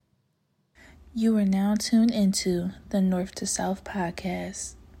You are now tuned into the North to South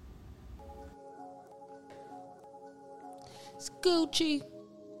podcast. Scoochie.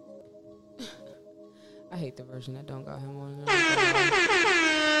 I hate the version that don't got him on.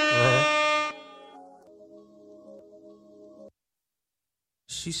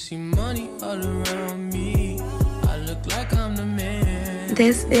 She see money all around me. I look like I'm the man.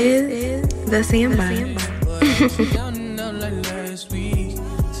 This is the Sandbox. Down and out like last week.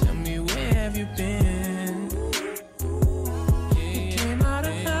 Tell me, where have you been? You came out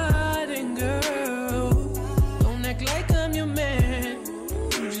of hiding, girl. Don't act like I'm your man.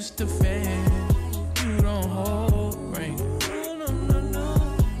 You just a fan. You don't hold rank.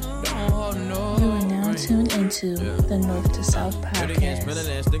 No. Don't hold no. You are now tuned into the North to South podcast.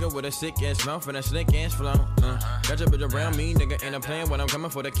 Nigga with a sick ass mouth and a slick ass flow. Got your bitch around me, nigga, and I'm playing when I'm coming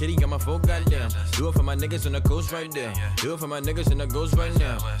for the kitty. Got my full goddamn. Do it for my niggas in the coast right there. Do it for my niggas in the ghost right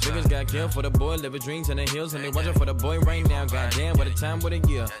now. Niggas got killed for the boy, living dreams in the hills, and they watching for the boy right now. Goddamn, what a time, what a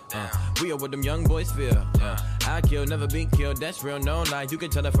year. We are what them young boys feel. I kill, never be killed. That's real, no lie. You can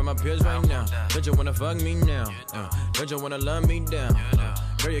tell that from my peers right now. Don't you wanna fuck me now? Don't you wanna love me down?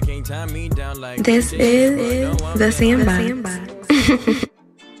 Girl, you can't tie me down like This is the Sandbox.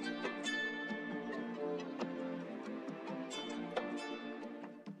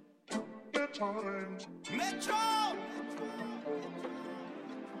 Metro!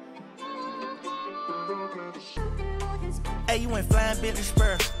 Hey, you went flying Bentley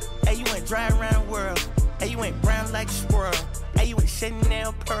spur. Hey, you went driving around the world. Hey, you went brown like a squirrel. Hey, you went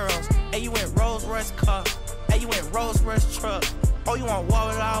Chanel pearls. Hey, you went Rolls Royce car. Hey, you went Rolls Royce truck. Oh, you want to wall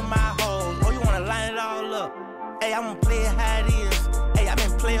with all my hoes. Oh, you want to line it all up. Hey, I want to play it how it is. Hey, I've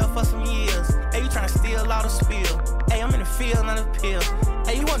been playing for some years. Hey, you trying to steal all the spill. Hey, I'm in the field, not the pill.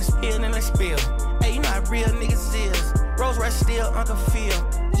 Hey, you want to spill, then let's spill. Hey, you know how real niggas is. Rolls Royce still, Uncle Phil.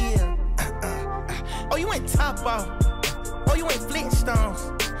 Yeah. Oh, you went top off. Oh, you went Flintstones.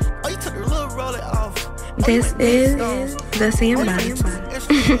 Oh, you took the little roller off. Oh, This is the Sandbox.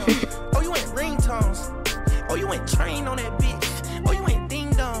 Oh, you went ringtones. Oh, you went train on that bitch. Oh, you went ding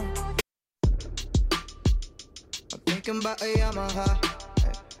dong. I'm thinking about a Yamaha.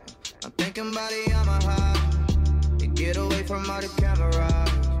 I'm thinking about a Yamaha. To get away from all the cameras.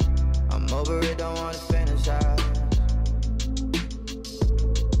 I'm over it, don't wanna fantasize.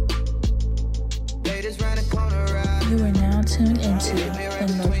 They just ran a corner ride. You are now tuned into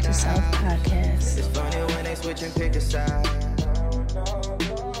the North to South podcast. It's funny when they switch and pick a side.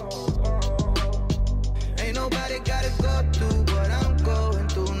 Ain't nobody gotta go through what I'm going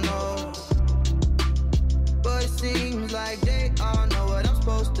through, no. But it seems like they all know what I'm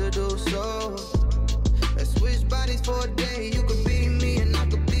supposed to do, so let's switch bodies for a day. You could be me and I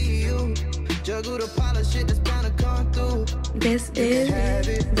could be you. Juggle the pile of shit that's bound to come through. This is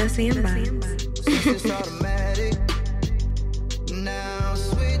the Sandbox. Since it's automatic, now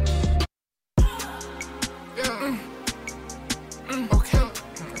switch. Okay.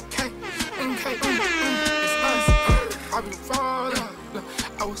 It's us. I been falling.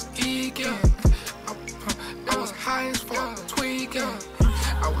 I was geeking. I was high as fuck, tweaking.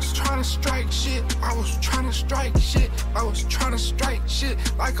 I was trying to strike shit. I was trying to strike shit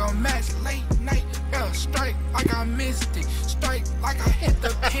like a match late night. Yeah, strike like I missed it. Strike like I hit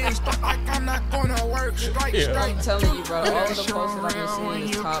the pin. Strike like I'm not gonna work. Strike. I'm telling you, bro, all the posts that I've been seeing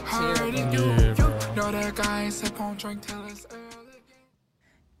is top tier. You know that guy ain't sip on drink till it's early.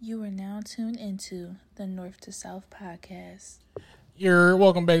 You are now tuned into the North to South podcast. You're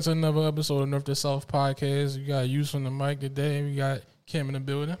welcome back to another episode of North to South podcast. We got Yus on the mic today. We got Kim in the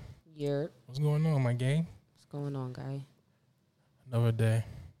building. What's going on, my gang? What's going on, guy? Another day.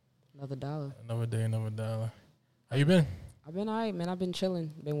 Another dollar. Another day, another dollar. How you been? I've been all right, man. I've been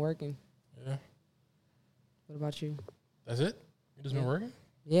chilling. Been working. Yeah. What about you? That's it? You just been working?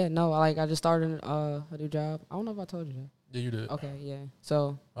 Yeah, no, like I just started a new job. I don't know if I told you that. Yeah, you did. Okay, yeah.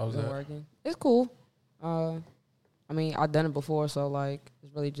 So How was been that? working. It's cool. I mean, I've done it before, so like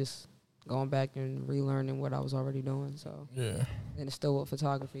it's really just going back and relearning what I was already doing. So Yeah. and it's still with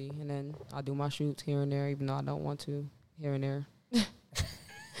photography, and then I do my shoots here and there, even though I don't want to here and there.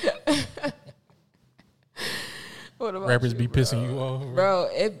 What about Rappers you, be bro? pissing you off. Bro,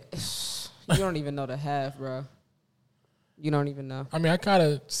 you don't even know the half, bro. You don't even know. I mean, I kind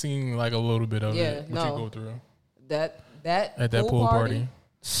of seen like a little bit of it. What no. you go through. That At that pool party.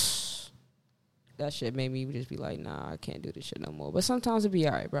 That shit made me just be like, nah, I can't do this shit no more. But sometimes it be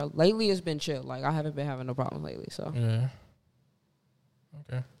all right, bro. Lately, it's been chill. Like, I haven't been having no problems lately, so. Yeah.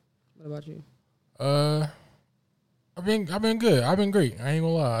 Okay. What about you? I've been good. I've been great. I ain't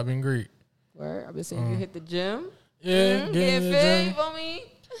gonna lie. I've been great. Where? I've been seeing you hit the gym. Yeah, Get in the fit gym. for me.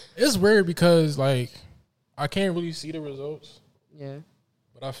 It's weird because like I can't really see the results. Yeah.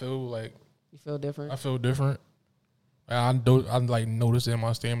 But I feel like you feel different. I feel different. I like noticing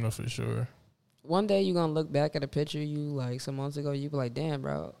my stamina for sure. One day you're gonna look back at a picture you like some months ago. You be like, damn,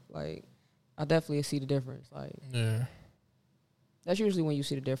 bro. Like, I definitely see the difference. Like, yeah. That's usually when you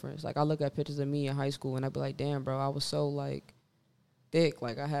see the difference. Like, I look at pictures of me in high school and I be like, damn, bro, I was so like thick.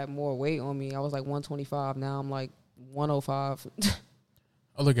 Like, I had more weight on me. I was like 125. Now I'm like 105.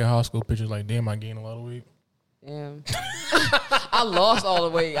 I look at high school pictures like, damn, I gained a lot of weight. Damn. I lost all the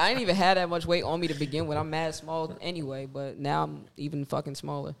weight. I ain't even had that much weight on me to begin with. I'm mad small anyway, but now I'm even fucking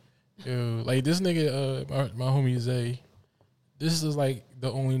smaller. Yo, like this nigga, my homie Zay, this is like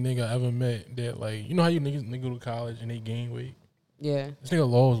the only nigga I ever met that like, you know how you niggas go to college and they gain weight? Yeah. This nigga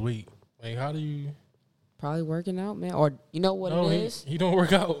lost weight. Like, how do you? Probably working out, man. Or you know what it is? He don't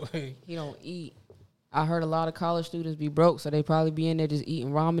work out. He don't eat. I heard a lot of college students be broke, so they probably be in there just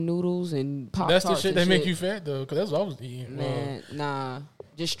eating ramen noodles and Pop-Tarts. That's the shit that make you fat, though, because that's what I was eating. Man, nah.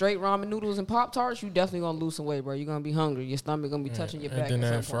 Just straight ramen noodles and Pop-Tarts, you definitely going to lose some weight, bro. You're going to be hungry. Your stomach going to be touching your back. And then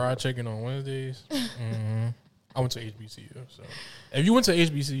that fried chicken on Wednesdays. Mm-hmm. I went to HBCU, so. If you went to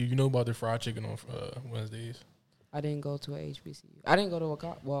HBCU, you know about the fried chicken on Wednesdays. I didn't go to a HBCU. I didn't go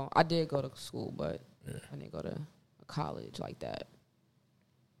to a I did go to school, but I didn't go to a college like that.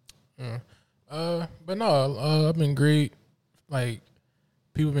 Yeah. But no, I've been great. Like,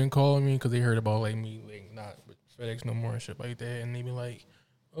 people been calling me because they heard about like me like not with FedEx no more and shit like that, and they be like,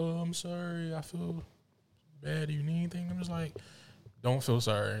 "Oh, I'm sorry, I feel bad. Do you need anything?" I'm just like, "Don't feel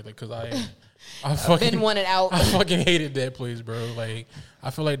sorry," like, cause I fucking been wanted out. I fucking hated that place, bro. Like, I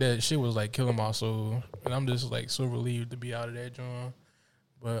feel like that shit was like killing my soul, and I'm just like so relieved to be out of that joint.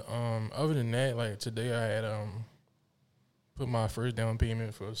 But other than that, like today I had put my first down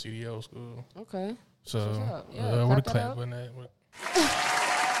payment for a CDL school. Okay. So, yeah, what a clap on that.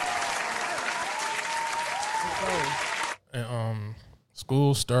 And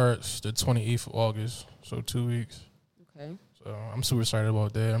school starts the 28th of August, so 2 weeks. Okay. So I'm super excited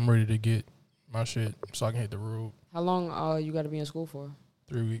about that. I'm ready to get my shit so I can hit the road. How long you got to be in school for?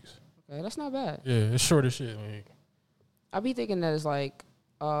 3 weeks. Okay, that's not bad. Yeah, it's short as shit. Like, I be thinking that it's like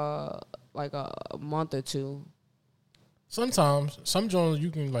a month or two. Sometimes some joints you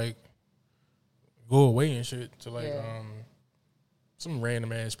can like go away and shit to like some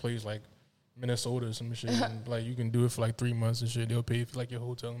random ass place like Minnesota or some shit. And, like, you can do it for like 3 months and shit. They'll pay for like your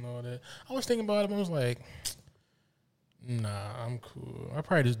hotel and all that. I was thinking about it, but I was like, nah, I'm cool. I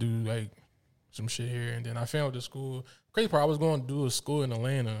probably just do like some shit here. And then I found the school. Crazy part, I was going to do a school in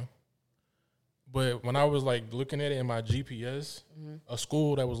Atlanta. But when I was like looking at it in my GPS, a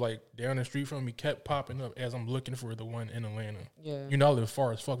school that was like down the street from me kept popping up as I'm looking for the one in Atlanta. Yeah. You know, I live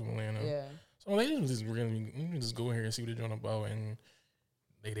far as fuck from Atlanta. Yeah. So they just really, you can just go in here and see what they're doing about. And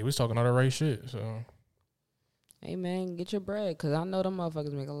they was talking all the right shit. So, hey man, get your bread, cause I know them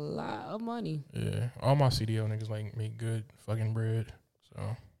motherfuckers make a lot of money. Yeah, all my CDL niggas like make good fucking bread.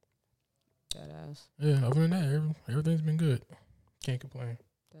 So, that ass. Yeah, other than that, everything's been good. Can't complain.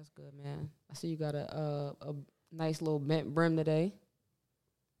 That's good, man. I see you got a nice little bent brim today.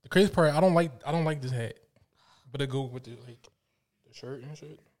 The crazy part, I don't like this hat, but it go with the shirt and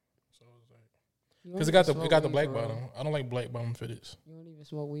shit. So it's like, because it got the black bottom. I don't like black bottom fitteds. You don't even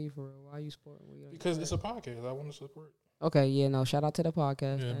smoke weed for real. Why you sporting weed? Because it's a podcast. I want to support. Okay, yeah, no. Shout out to the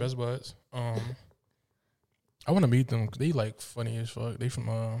podcast. Yeah, man. Best Buds. I want to meet them. They like funny as fuck. They from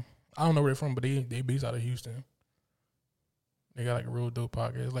I don't know where they're from, but they based out of Houston. They got like a real dope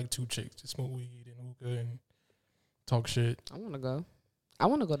podcast. It's like two chicks that smoke weed and hookah and talk shit. I want to go. I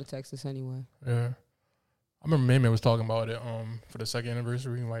want to go to Texas anyway. Yeah. I remember Man was talking about it for the second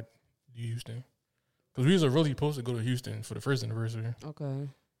anniversary, like Houston. Because we was really supposed to go to Houston for the first anniversary. Okay.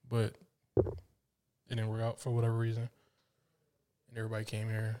 But it didn't work out for whatever reason. And everybody came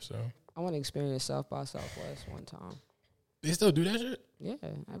here, so. I want to experience South by Southwest one time. They still do that shit? Yeah,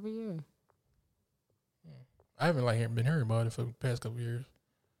 every year. I haven't been hearing about it for the past couple of years.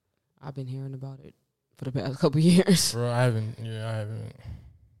 I've been hearing about it for the past couple of years. Bro, I haven't.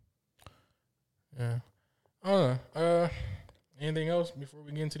 Yeah. I don't know. Anything else before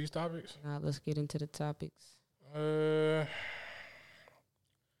we get into these topics? Nah, let's get into the topics. We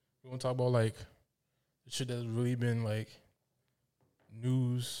want to talk about like the shit that's really been like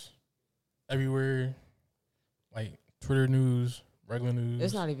news everywhere, like Twitter news, regular news.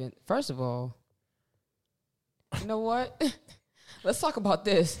 It's not even. First of all, you know what? Let's talk about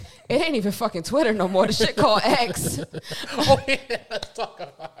this. It ain't even fucking Twitter no more. The shit called X. Oh yeah, let's talk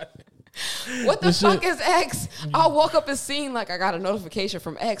about it. What the fuck is X? I woke up and seen like I got a notification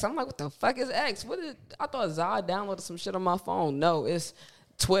from X. I'm like, what the fuck is X? I thought Zod downloaded some shit on my phone. No, it's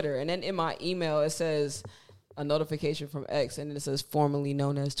Twitter, and then in my email it says a notification from X, and then it says formerly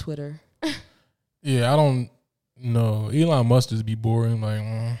known as Twitter. Yeah, I don't know. Elon Musk just be boring. Like,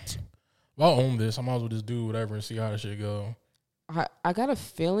 if I own this, I might as well just do whatever and see how the shit go. I got a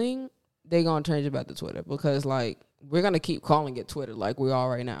feeling they gonna change it back to Twitter because like we're gonna keep calling it Twitter like we are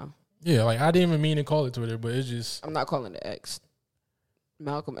right now. Yeah, like I didn't even mean to call it Twitter, but it's just I'm not calling it X.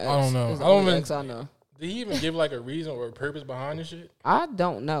 Malcolm X. I don't know. Is the I don't only even- X I know. did he even give like a reason or a purpose behind this shit? I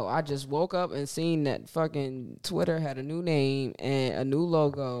don't know. I just woke up and seen that fucking Twitter had a new name and a new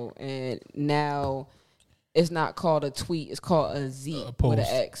logo, and now it's not called a tweet. It's called a Z with an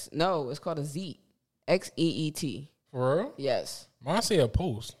post. X. No, it's called a Z. XEET. For real? Yes. Mine say a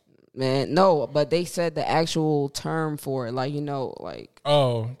post. Man, no, but they said the actual term for it. Like, like.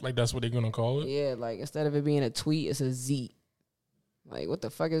 Oh, like that's what they're gonna call it? Yeah, like instead of it being a tweet, it's a Z. Like, what the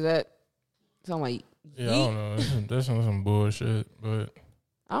fuck is that? Sound like Yeah, I don't know. That's some bullshit, but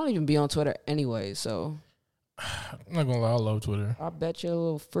I don't even be on Twitter anyway, so I'm not gonna lie, I love Twitter. I bet you a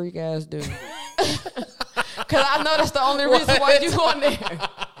little freak ass dude. Cause I know that's the only reason why you on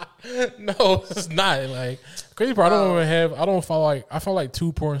there. No, it's not. Like crazy part, I don't follow I follow like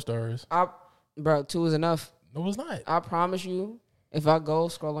 2 porn stars. Bro, 2 is enough. No, it's not. I promise you, if I go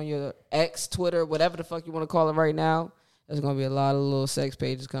scroll on your X, Twitter, whatever the fuck you want to call it right now, there's gonna be a lot of little sex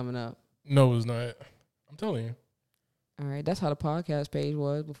pages coming up. No, it's not. I'm telling you. All right, that's how the podcast page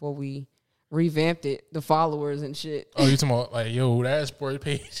was before we revamped it, the followers and shit. Oh, you talking about like, yo, that sports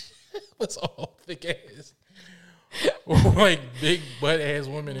page was all thick ass. Like big butt ass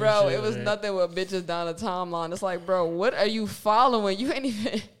women. Bro, and shit, it was man. nothing but bitches down the timeline. It's like, bro, what are you following? You ain't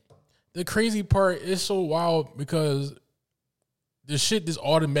even. The crazy part is so wild because the shit just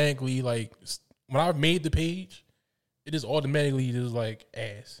automatically like when I made the page, it just automatically just like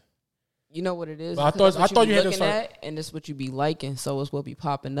ass. You know what it is? But I Because thought- that's I what thought be you had to looking start- at, and it's what you be liking. So it's what be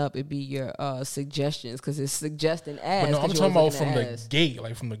popping up. It be your suggestions because it's suggesting ass. But no, 'cause I'm you talking always about looking from at the ass. gate,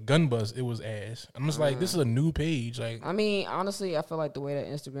 like from the gun bus, it was ass. I'm just like, this is a new page. Like, I mean, honestly, I feel like the way that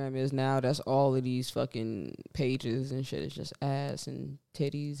Instagram is now, that's all of these fucking pages and shit. It's just ass and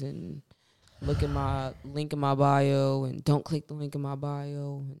titties and look at my link in my bio and don't click the link in my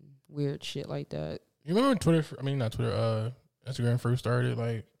bio and weird shit like that. you remember when not Twitter, Instagram first started?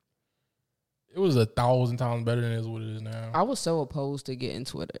 Like, it was 1,000 times better than what it is now. I was so opposed to getting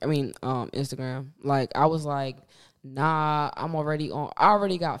Twitter. Instagram. Like, I was like, nah, I'm already on. I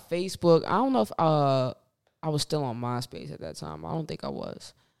already got Facebook. I don't know if I was still on MySpace at that time. I don't think I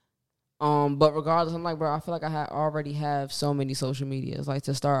was. But regardless, I'm like, bro, I feel like I already have so many social medias. Like,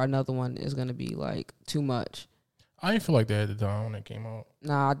 to start another one is gonna be like too much. I didn't feel like that at the time when it came out.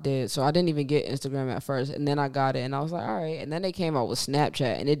 Nah, I did. So I didn't even get Instagram at first, and then I got it, and I was like, all right. And then they came out with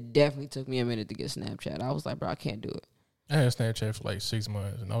Snapchat, and it definitely took me a minute to get Snapchat. I was like, bro, I can't do it. I had Snapchat for like 6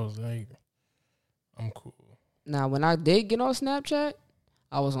 months, and I was like, I'm cool. Now, when I did get on Snapchat,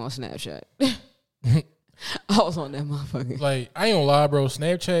 I was on Snapchat. I was on that motherfucker. Like, I ain't gonna lie, bro.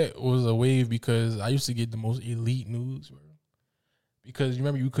 Snapchat was a wave because I used to get the most elite news, bro. Because you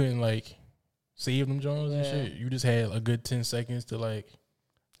remember you couldn't like save them Jones and shit. You just had a good 10 seconds to like.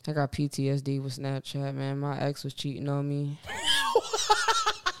 I got PTSD with Snapchat, man. My ex was cheating on me.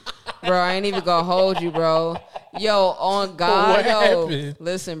 Bro, I ain't even gonna hold you, bro. Yo, on God, What happened?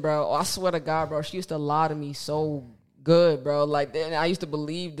 Listen, bro. I swear to God, bro. She used to lie to me so good, bro. Like, and I used to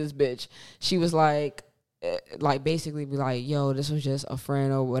believe this bitch. She was like basically be like, yo, this was just a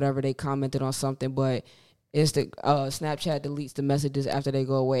friend or whatever. They commented on something, but it's the Snapchat deletes the messages after they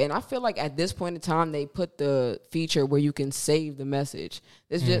go away. And I feel like at this point in time, they put the feature where you can save the message.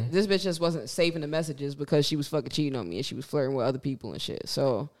 This bitch just wasn't saving the messages because she was fucking cheating on me and she was flirting with other people and shit.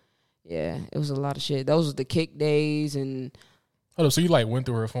 So, yeah, it was a lot of shit. Those was the kick days and... Oh, so you like went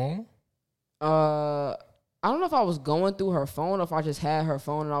through her phone? I don't know if I was going through her phone or if I just had her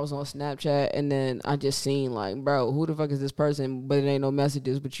phone and I was on Snapchat and then I just seen like, bro, who the fuck is this person? But it ain't no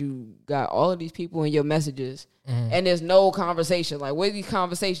messages, but you got all of these people in your messages and there's no conversation. Like, where are these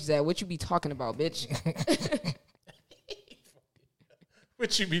conversations at? What you be talking about, bitch?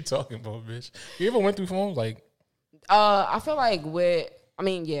 What you be talking about, bitch? You ever went through phones? Like, I feel like I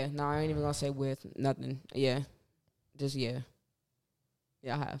ain't even gonna say with nothing. Yeah. Just, yeah.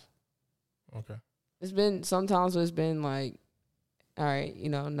 Yeah, I have. okay. It's been sometimes where it's been like, all right,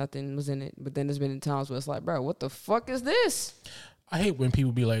 nothing was in it. But then there's been times where it's like, bro, what the fuck is this? I hate when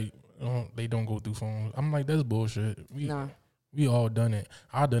people be like, they don't go through phones. I'm like, that's bullshit. We all done it.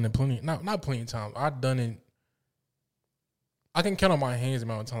 I done it plenty. Not plenty of times. I done it. I can count on my hands the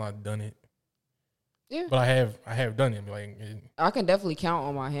amount of time I've done it. Yeah. But I have done it. Like, I can definitely count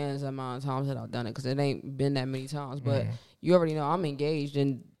on my hands the amount of times that I've done it because it ain't been that many times. But you already know I'm engaged,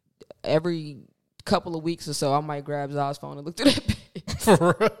 and every couple of weeks or so, I might grab Zah's phone and look through that bitch.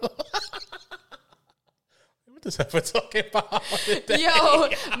 For real. What this ever talking about? Yo,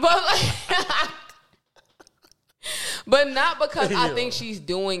 but like, but not because I think she's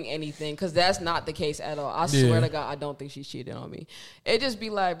doing anything, because that's not the case at all. I swear to God, I don't think she's cheating on me. It just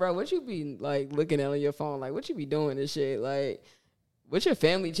be like, bro, what you be like looking at on your phone? Like, what you be doing this shit? Like, what your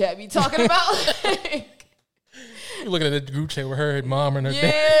family chat be talking about? You looking at the group chat with her mom and her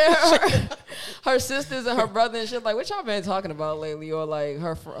dad. Her sisters and her brother and shit. Like, what y'all been talking about lately? Or like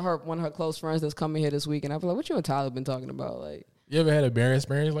her one of her close friends that's coming here this week, and I feel like, what you and Tyler been talking about? Like, you ever had a bad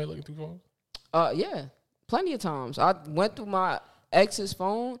experience like looking through phones? Yeah, plenty of times. I went through my ex's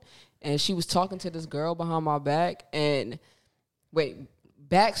phone, and she was talking to this girl behind my back. And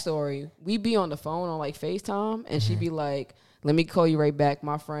backstory: we be on the phone on like FaceTime, and she be like, let me call you right back.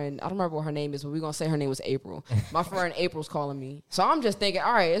 My friend, I don't remember what her name is, but we're going to say her name was April. My friend April's calling me. So I'm just thinking,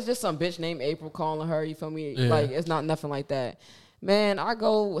 all right, it's just some bitch named April calling her. You feel me? Yeah. Like, it's not nothing like that. Man, I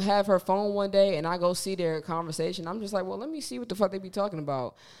go have her phone one day, and I go see their conversation. I'm just like, well, let me see what the fuck they be talking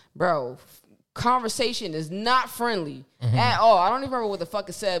about. Bro, conversation is not friendly at all. I don't even remember what the fuck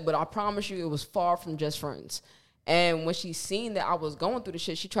it said, but I promise you it was far from just friends. And when she seen that I was going through the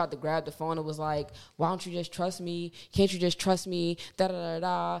shit, she tried to grab the phone and was like, why don't you just trust me? Can't you just trust me?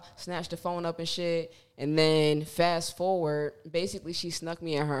 Da-da-da-da. Snatched the phone up and shit. And then fast forward, basically she snuck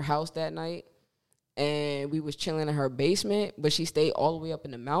me in her house that night. And we was chilling in her basement, but she stayed all the way up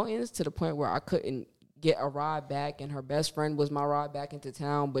in the mountains to the point where I couldn't get a ride back, and her best friend was my ride back into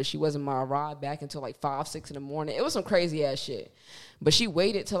town, but she wasn't my ride back until like 5, 6 in the morning. It was some crazy ass shit. But she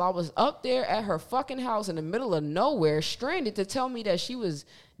waited till I was up there at her fucking house in the middle of nowhere, stranded, to tell me that she was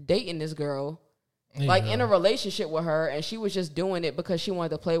dating this girl, like in a relationship with her, and she was just doing it because she wanted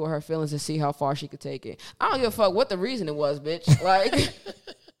to play with her feelings and see how far she could take it. I don't give a fuck what the reason it was, bitch. Like,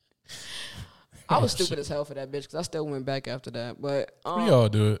 I was stupid as hell for that bitch, because I still went back after that. But we all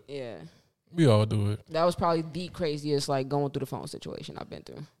do it. Yeah. We all do it. That was probably the craziest, like, going through the phone situation I've been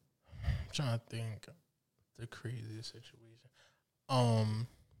through. I'm trying to think the craziest situation.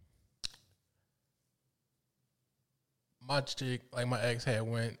 My chick, like my ex, had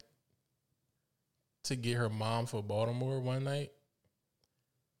went to get her mom for Baltimore one night,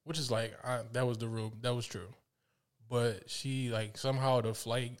 which is like that was true. But she, like, somehow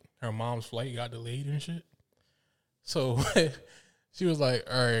her mom's flight got delayed and shit. So she was like,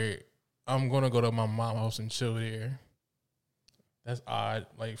 all right, I'm going to go to my mom's house and chill there. That's odd.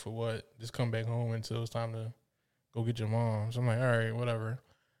 Like, for what? Just come back home until it's time to go get your mom. So I'm like, all right, whatever.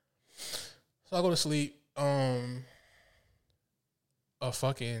 So I go to sleep. Her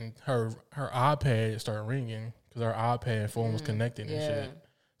iPad started ringing because her iPad phone was connected and shit.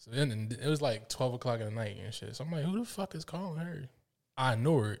 So then it was like 12 o'clock in the night and shit. So I'm like, who the fuck is calling her? I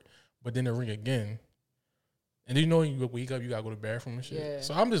ignore it, but then it ring again. And you know, you wake up, you gotta go to the bathroom and shit. Yeah.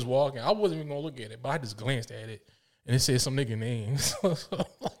 So I'm just walking. I wasn't even gonna look at it, but I just glanced at it, and it said some nigga name. So I'm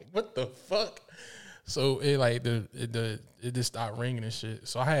like, what the fuck? So it like it just stopped ringing and shit.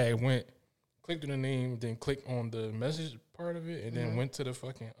 So I had clicked on the name, then clicked on the message part of it, and then went to the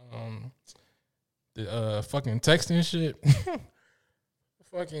fucking fucking texting shit.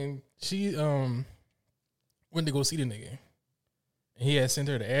 She went to go see the nigga, and he had sent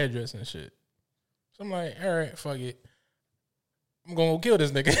her the address and shit. So I'm like, all right, fuck it. I'm gonna go kill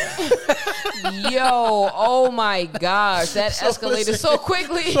this nigga. Yo, oh my gosh, that escalated so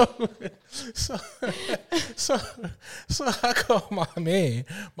quickly. So I call my man.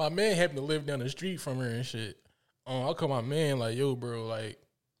 My man happened to live down the street from her and shit. I call my man like, yo, bro, like,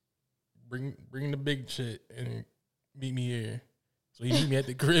 bring the big shit and meet me here. So he meet me at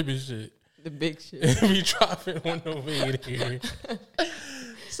the crib and shit. The big shit. And we dropping on the way here.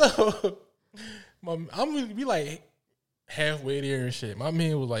 So I'm gonna be like halfway there and shit. My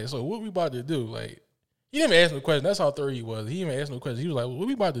man was like, so what we about to do? Like, he didn't even ask no question. That's how thorough he was. He didn't even ask no question. He was like, what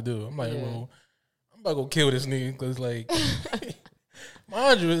we about to do? I'm like, well, I'm about to go kill this nigga because, like,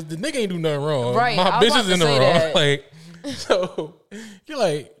 mind you, the nigga ain't do nothing wrong. Right. My bitch is in the wrong. That. Like, so you're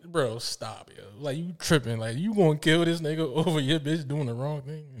like, bro, stop, yo. Like, you tripping. Like, you gonna kill this nigga over your bitch doing the wrong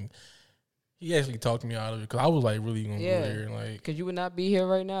thing? And he actually talked me out of it because I was like really gonna go there and like, because you would not be here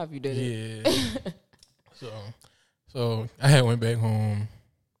right now if you did it. Yeah. So I had went back home,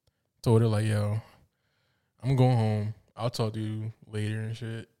 told her like, yo, I'm going home. I'll talk to you later and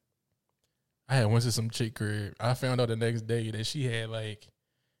shit. I had went to some chick crib. I found out the next day that she had like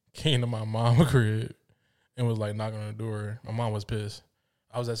came to my mama's crib and was like knocking on the door. My mom was pissed.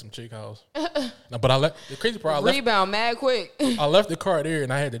 I was at some chick house. No, but I left the crazy part. I left, Rebound mad quick. I left the car there,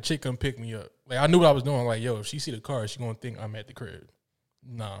 and I had the chick come pick me up. Like I knew what I was doing. Like, yo, if she see the car, she gonna think I'm at the crib.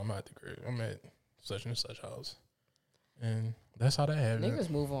 Nah, I'm not at the crib. I'm at such and such house, and that's how that happened. Niggas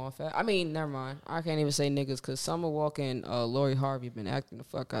move on fast. I mean, never mind. I can't even say niggas because Summer Walker and Lori Harvey been acting the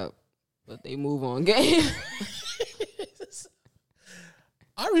fuck up, but they move on game.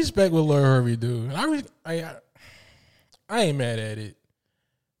 I respect what Lori Harvey do, and I ain't mad at it,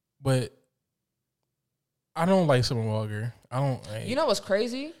 but I don't like Summer Walker. I don't. You know what's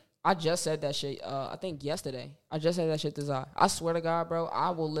crazy? I just said that shit. I think yesterday. I just said that shit to Zai. I swear to God, bro. I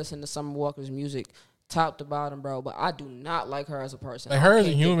will listen to Summer Walker's music, top to bottom, bro. But I do not like her as a person. Like her as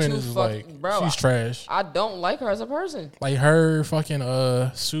a human is like, bro, she's trash. I don't like her as a person. Like her fucking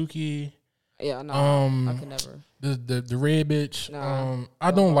Suki. Yeah, no, I could never. The red bitch. Nah,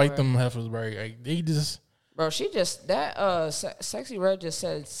 I don't like them heifers, bro. Like they just. Bro, she just that Sexy Red just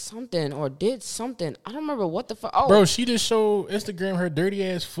said something or did something. I don't remember what the fuck. Oh, bro, she just showed Instagram her dirty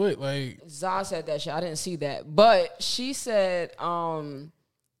ass foot. Like Zah said that shit. I didn't see that, but she said, you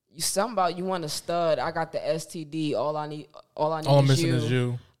something about you want a stud. I got the STD. All I'm missing is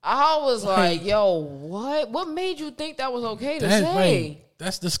you. I was like, yo, what? What made you think that was okay to say? Like,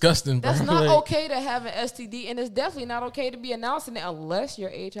 that's disgusting, bro. That's not okay to have an STD, and it's definitely not okay to be announcing it unless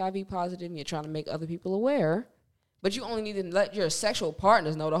you're HIV positive and you're trying to make other people aware. But you only need to let your sexual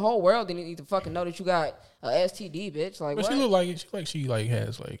partners know. The whole world didn't need to fucking know that you got a STD, bitch. Like, but what? She look like she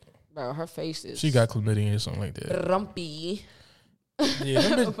has like. Bro, her face is. She got chlamydia or something like that. Rumpy. Yeah,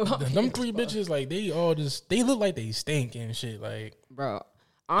 them three bitches, like they look like they stink and shit. Like, bro,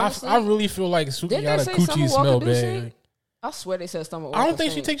 honestly, I really feel like Sukiyana coochie smell bad. I swear they said stomach. I don't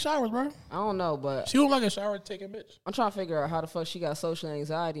think she takes showers, bro. I don't know, but she look like a shower taking bitch. I'm trying to figure out how the fuck she got social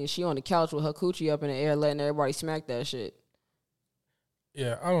anxiety and she on the couch with her coochie up in the air, letting everybody smack that shit.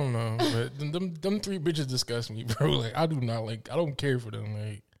 Yeah, I don't know, but them three bitches disgust me, bro. Like I don't care for them,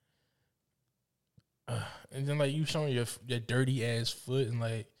 like. And then like you showing your dirty ass foot and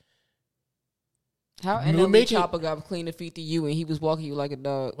like. How NLB Chopper got cleaner feet to you and he was walking you like a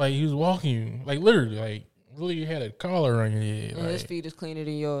dog. Like he was walking you, like literally, like. Really, you had a collar on your head. And his feet is cleaner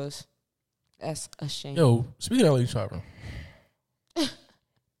than yours. That's a shame. Yo, speaking of LA Chopper.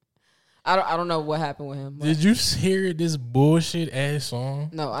 I don't know what happened with him. Did you hear this bullshit ass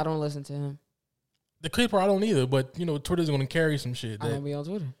song? No, I don't listen to him. The clip I don't either, but you know, Twitter's gonna carry some shit. I don't be on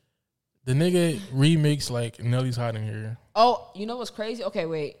Twitter. The nigga remix like Nelly's Hot in Here. Oh, you know what's crazy? Okay,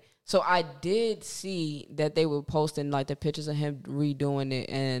 wait. So I did see that they were posting like the pictures of him redoing it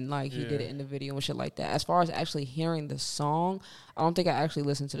and like he did it in the video and shit like that. As far as actually hearing the song, I don't think I actually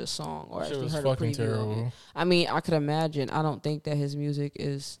listened to the song or actually heard a preview of it. I mean, I could imagine. I don't think that his music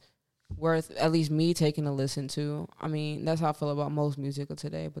is worth at least me taking a listen to. I mean, that's how I feel about most music of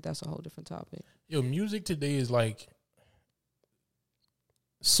today, but that's a whole different topic. Yo, music today is like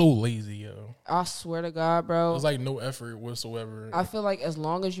so lazy, yo. I swear to God, bro. There's like no effort whatsoever. I feel like as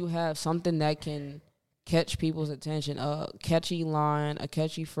long as you have something that can catch people's attention, a catchy line, a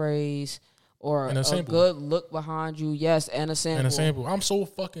catchy phrase, or a good look behind you, yes, and a sample. I'm so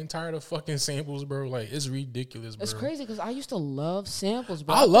fucking tired of fucking samples, bro. Like, it's ridiculous, bro. It's crazy because I used to love samples,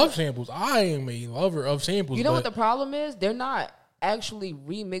 bro. I love samples. I am a lover of samples. You know what the problem is? They're not actually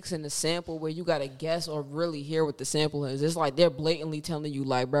remixing the sample where you gotta guess or really hear what the sample is. It's like they're blatantly telling you,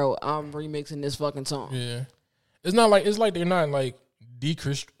 like, bro, I'm remixing this fucking song. Yeah, it's like they're not like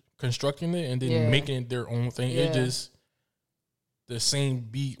deconstructing it and then making it their own thing. It's just the same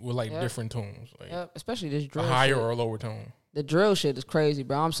beat with like different tones, like especially this drill, a higher shit. or a lower tone. The drill shit is crazy,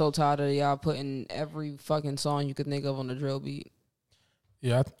 bro. I'm so tired of y'all putting every fucking song you could think of on the drill beat.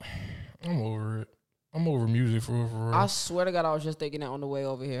 Yeah, I'm over it. I'm over music for real. I swear to God, I was just thinking that on the way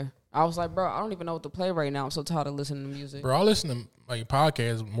over here. I was like, bro, I don't even know what to play right now. I'm so tired of listening to music. Bro, I listen to like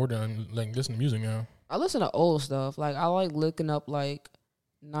podcasts more than like listen to music now. I listen to old stuff. Like, I like looking up like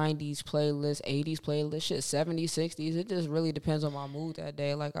 90s playlists, 80s playlists, shit, 70s, 60s. It just really depends on my mood that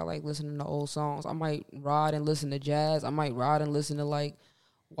day. Like, I like listening to old songs. I might ride and listen to jazz. I might ride and listen to like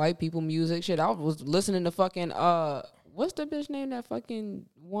white people music. Shit, I was listening to fucking what's the bitch name that fucking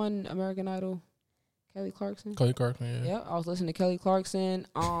won American Idol? Kelly Clarkson, yeah. I was listening to Kelly Clarkson.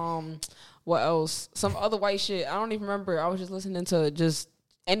 What else? Some other white shit. I don't even remember. I was just listening to just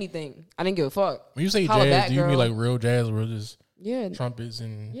anything. I didn't give a fuck. When you say jazz, do you mean like real jazz or just trumpets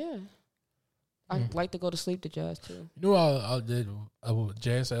and I like to go to sleep to jazz too. You know I did a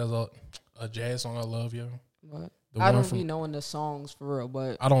jazz as a jazz song I love, yo. What? I don't be knowing the songs for real,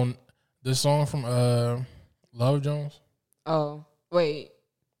 but I don't. The song from Love Jones. Oh wait.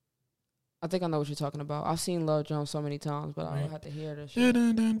 I think I know what you're talking about. I've seen Love Jones so many times, but I don't have to hear this shit.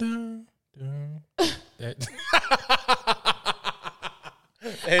 That.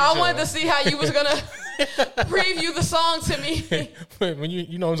 I wanted to see how you was gonna preview the song to me. But when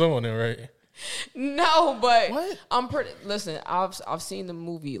you know what I'm talking about, right? No, but What? I'm pretty. Listen, I've seen the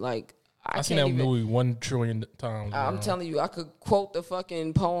movie. Like I've seen that movie 1 trillion times. I'm telling you, I could quote the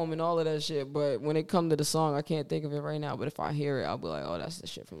fucking poem and all of that shit, but when it comes to the song, I can't think of it right now. But if I hear it, I'll be like, oh, that's the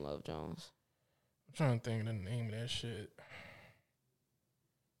shit from Love Jones. I'm trying to think of the name of that shit.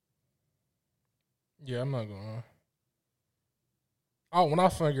 Yeah, I'm not gonna. Oh, when I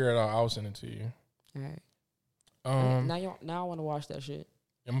figure it out, I'll send it to you. All right. Now I want to watch that shit.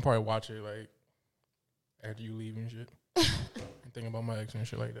 I'm gonna probably watch it like after you leave and shit. And think about my ex and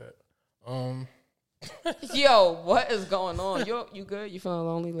shit like that. Yo, what is going on? You good? You feeling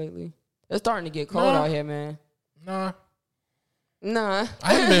lonely lately? It's starting to get cold out here, man. Nah.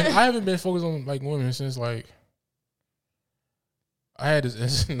 I haven't been focused on like women since like I had this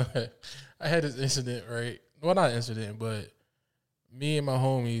incident, right? Well, not incident, but me and my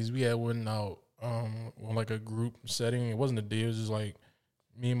homies, we had went out on like a group setting. It wasn't a date, it was just like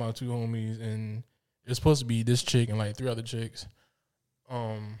me and my 2 homies, and it's supposed to be this chick and like 3 other chicks.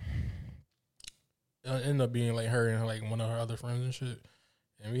 It ended up being like her and like one of her other friends and shit.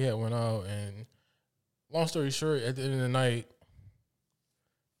 And we had went out, and long story short, at the end of the night,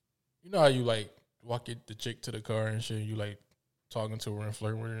 you know how you like walk the chick to the car and shit, you like talking to her and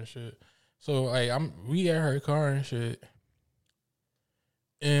flirting with her and shit. So like we at her car and shit,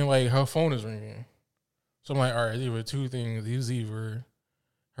 and like her phone is ringing. So I'm like, all right, there were 2 things. It was either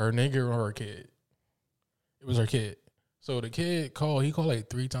her nigga or her kid. It was her kid. So the kid called. He called like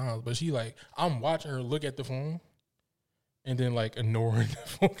 3 times, but she like, I'm watching her look at the phone, and then like ignoring the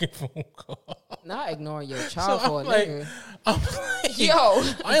fucking phone call. Not ignoring your child for a like, nigga. I'm like, yo,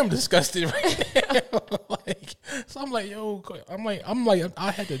 I am disgusted right now. Like, so I'm like, yo,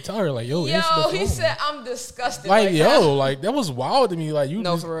 I had to tell her like, yo, answer the phone. He said I'm disgusted. Like yo, like that was wild to me. Like you,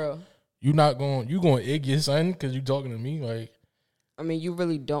 no, for real. You going to egg your son because you talking to me? Like, I mean, you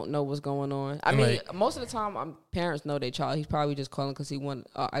really don't know what's going on. I mean, like, most of the time, parents know their child. He's probably just calling because he want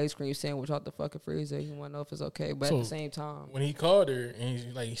ice cream sandwich out the fucking freezer. He want to know if it's okay. But so at the same time, when he called her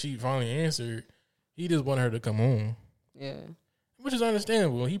and she finally answered, he just wanted her to come home. Yeah, which is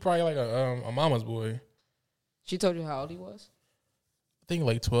understandable. He probably like a mama's boy. She told you how old he was? I think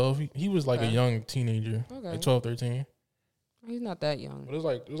like 12. He was like a young teenager, like 12, 13. He's not that young. But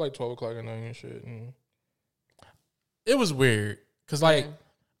it was like 12 o'clock at night and shit. And it was weird. Cause like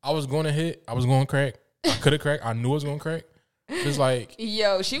I was going to hit, I was going to crack. I could have cracked. I knew I was going to crack. It's like,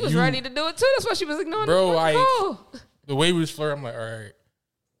 yo, she was ready to do it too. That's why she was ignoring. Bro, like the way we was flirting, I'm like, all right,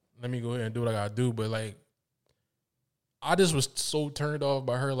 let me go ahead and do what I gotta do. But like, I just was so turned off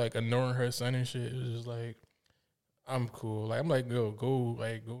by her like ignoring her son and shit. It was just like, I'm cool. Like I'm like, go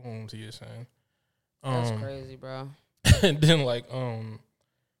home to your son. That's crazy, bro. And then like,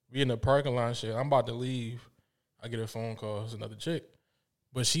 we in the parking lot and shit. I'm about to leave. I get a phone call. It's another chick,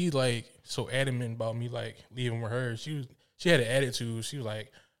 but she like so adamant about me like leaving with her. She had an attitude. She was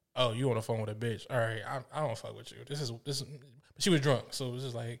like, "Oh, you on the phone with a bitch? All right, I don't fuck with you. This is." But she was drunk, so it was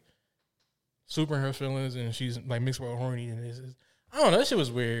just like super in her feelings, and she's like mixed with horny, and I don't know. That shit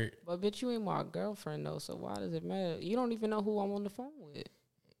was weird. But bitch, you ain't my girlfriend though, so why does it matter? You don't even know who I'm on the phone with.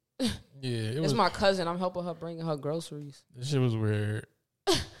 Yeah, it's my cousin. I'm helping her bringing her groceries. This shit was weird.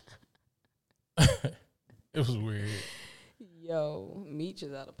 It was weird. Yo, Meech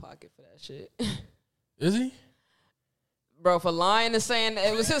is out of pocket for that shit. Is he? Bro, for lying and saying that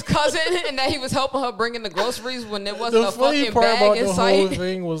it was his cousin and that he was helping her bringing the groceries when there wasn't a fucking bag in sight. The whole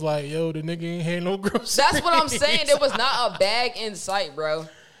thing was like, yo, the nigga ain't had no groceries. That's what I'm saying. There was not a bag in sight, bro.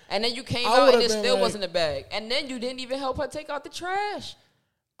 And then you came out and it still wasn't a bag. And then you didn't even help her take out the trash.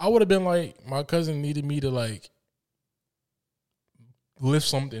 I would have been like, my cousin needed me to like lift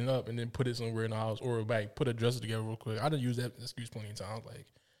something up and then put it somewhere in the house or like put a dresser together real quick. I done used that excuse plenty of times. Like,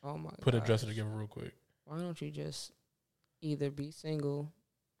 oh my put a dresser together real quick. Why don't you just either be single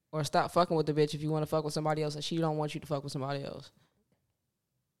or stop fucking with the bitch if you want to fuck with somebody else and she don't want you to fuck with somebody else?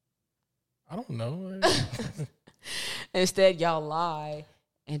 I don't know. Instead, y'all lie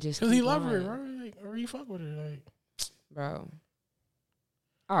and just because he love her, right? Like, or he fuck with her, like, bro.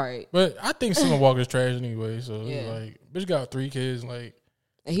 All right, but I think Summer Walker's trash anyway. So yeah. Like, bitch got 3 kids, like,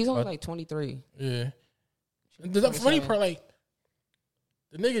 and he's only like 23. Yeah, the funny part, like,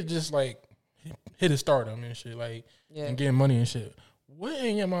 the nigga just like hit his stardom and shit, like, and getting money and shit. What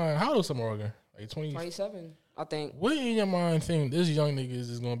in your mind? How old is Summer Walker? Like 27, I think. What in your mind think this young nigga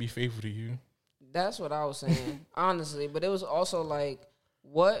is gonna be faithful to you? That's what I was saying, honestly. But it was also like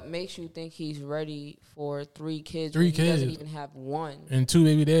what makes you think he's ready for 3 kids? Three when kids. He doesn't even have one. And 2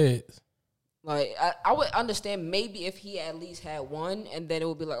 baby dads. Like, I would understand maybe if he at least had one, and then it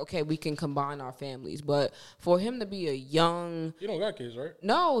would be like, okay, we can combine our families. But for him to be a young... You don't got kids, right?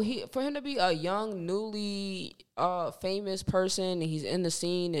 No, for him to be a young, newly famous person, and he's in the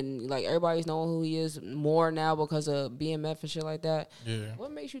scene, and like everybody's knowing who he is more now because of BMF and shit like that. Yeah.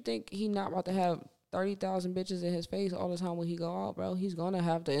 What makes you think he not about to have 30,000 bitches in his face all the time when he go out, bro? He's gonna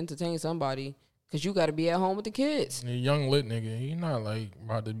have to entertain somebody. Cause you got to be at home with the kids. A young lit nigga, he not like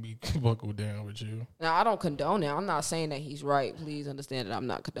about to be buckled down with you. Now I don't condone it. I'm not saying that he's right. Please understand that I'm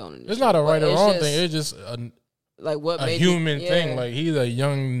not condoning it. It's not a right or wrong thing. It's just like what a made human you, thing. Like he's a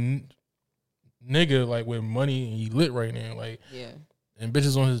young nigga like with money and he lit right now. Like and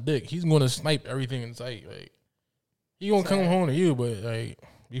bitches on his dick. He's gonna snipe everything in sight. Like he gonna come home to you, but like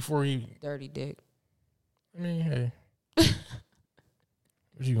before he dirty dick. I mean, hey,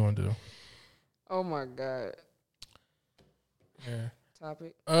 what you gonna do? Oh my God. Yeah.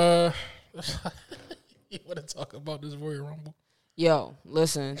 Topic. You want to talk about this Royal Rumble? Yo,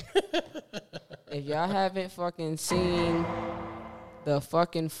 listen. If y'all haven't fucking seen the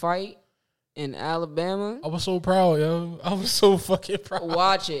fucking fight in Alabama, I was so proud, yo. I was so fucking proud.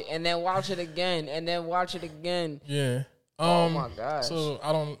 Watch it and then watch it again and then watch it again. Yeah. Oh my gosh. So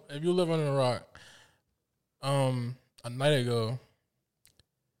if you live under a rock, a night ago,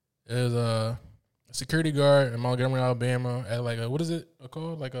 there's a security guard in Montgomery, Alabama, at like what is it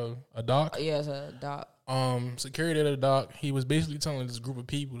called? Like a dock? Yeah, it's a dock. Security at a dock. He was basically telling this group of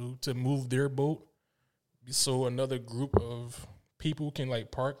people to move their boat so another group of people can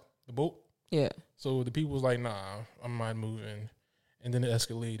like park the boat. Yeah. So the people was like, nah, I'm not moving. And then it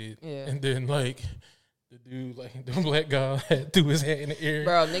escalated. Yeah. And then like the dude, like the black guy threw his hat in the air.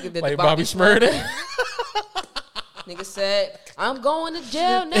 Bro, nigga did like the Bobby Smurda. Nigga said, I'm going to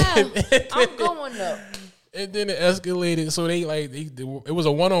jail now. I'm going up. And then it escalated. So it was a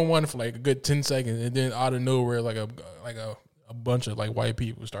 1-on-1 for like a good 10 seconds. And then out of nowhere, like a bunch of like white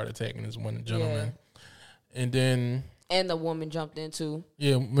people started attacking this one gentleman. Yeah. And then. And the woman jumped in too.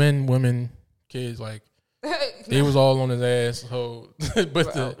 Yeah, men, women, kids, like they was all on his ass. So,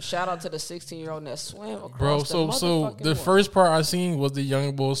 but bro, shout out to the 16-year-old that swam across so the first part I seen was the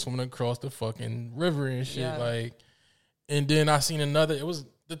young boy swimming across the fucking river and shit. Yeah. Like, and then I seen another. It was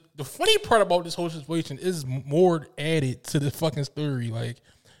the funny part about this whole situation is more added to the fucking story. Like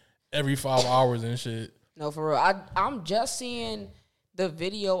every 5 hours and shit. No, for real. I'm just seeing the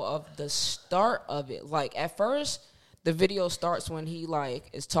video of the start of it. Like at first. The video starts when he like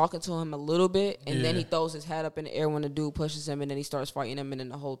is talking to him a little bit, and then he throws his hat up in the air when the dude pushes him, and then he starts fighting him, and then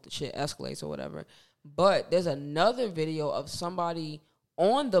the whole shit escalates or whatever. But there's another video of somebody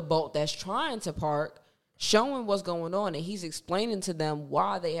on the boat that's trying to park, showing what's going on, and he's explaining to them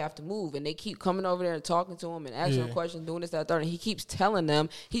why they have to move, and they keep coming over there and talking to him and asking him questions, doing this, that, third, and he keeps telling them,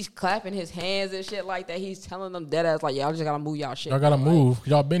 he's clapping his hands and shit like that. He's telling them dead ass like, y'all just gotta move y'all shit. Y'all gotta move.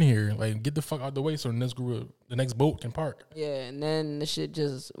 Y'all been here. Like, get the fuck out the way so the next boat can park. Yeah, and then the shit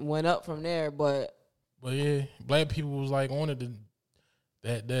just went up from there, but yeah, black people was like on it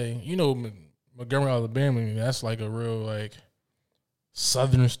that day. You know, Montgomery, Alabama, that's like a real like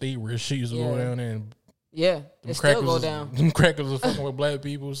southern state where shit used to go down there and yeah, it still go down. Them crackers was fucking with black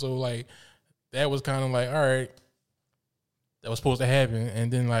people, so like that was kind of like, all right, that was supposed to happen.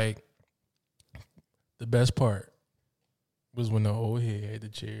 And then like the best part was when the old head had the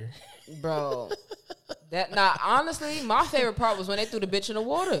chair, bro. Honestly, my favorite part was when they threw the bitch in the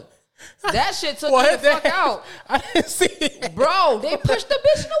water. That shit took me the fuck out. I didn't see it. Bro, they pushed the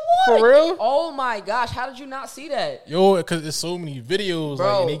bitch in the water. For real? Oh my gosh, how did you not see that? Yo, because there's so many videos,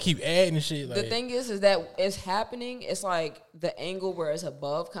 bro, like, and they keep adding shit. Like, the thing is that it's happening. It's like the angle where it's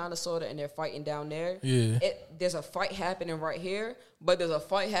above, kind of, sort of, and they're fighting down there. Yeah. There's a fight happening right here, but there's a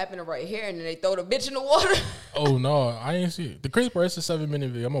fight happening right here, and then they throw the bitch in the water. Oh, no, I didn't see it. The crazy part, it's a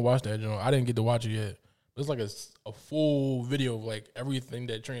 7-minute video. I'm going to watch that, John. I didn't get to watch it yet. It's like a full video of like everything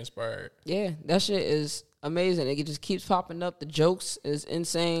that transpired. Yeah, that shit is amazing. It just keeps popping up. The jokes is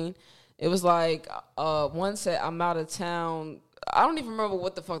insane. It was like one said, "I'm out of town." I don't even remember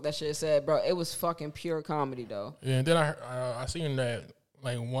what the fuck that shit said, bro. It was fucking pure comedy though. Yeah, and then I seen that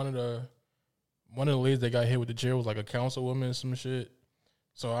like one of the ladies that got hit with the chair was like a councilwoman or some shit.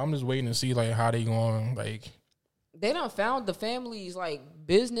 So I'm just waiting to see like how they going like. They done found the family's like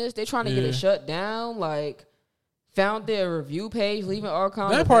business. They trying to get it shut down. Like found their review page, leaving all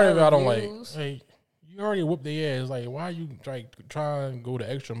kinds. That of part of it I don't reviews. like. You already whooped their ass. Like, why you try and go the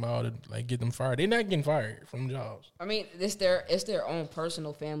extra mile to like get them fired? They're not getting fired from jobs. I mean, it's their own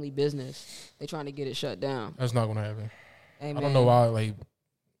personal family business. They trying to get it shut down. That's not gonna happen. Hey, I don't know why. Like,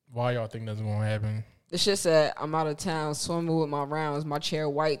 Why y'all think that's gonna happen? The shit said, I'm out of town swimming with my rounds. My chair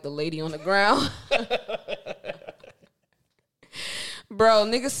white, the lady on the ground. Bro,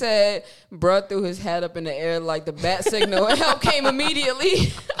 nigga said, bro threw his head up in the air like the bat signal and help came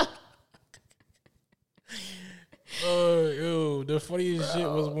immediately. Yo, the funniest shit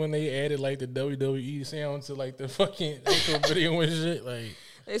was when they added like the WWE sound to like the fucking intro video and shit. Like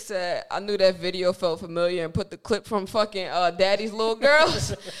They said, I knew that video felt familiar and put the clip from fucking Daddy's Little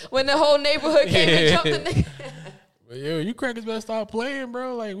Girls when the whole neighborhood came and jumped the nigga. But yo, you crackers better stop playing,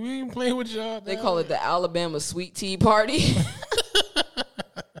 bro. Like, we ain't playing with y'all. They call it the Alabama Sweet Tea Party.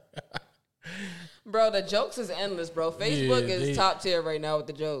 Bro, the jokes is endless, bro. Facebook is top tier right now with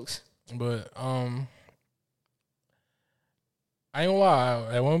the jokes. But, I ain't gonna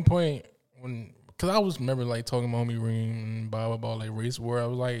lie. At one point, because I was remember, like, talking to homie Reem and Bob about, like, race war, I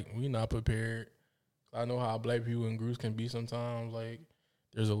was like, we not prepared. I know how black people in groups can be sometimes. Like,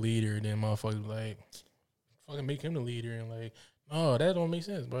 there's a leader, and then motherfuckers like, fucking make him the leader, and like, no, that don't make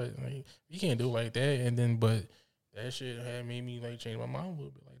sense. But like, you can't do it like that. And then, but that shit had made me like change my mind a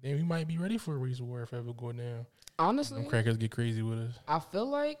little bit. Like, damn, we might be ready for a race war if ever go down. Honestly, them crackers get crazy with us. I feel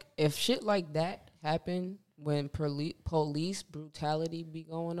like if shit like that happened when police brutality be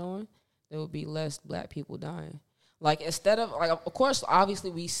going on, there would be less black people dying. Like, instead of, like, of course,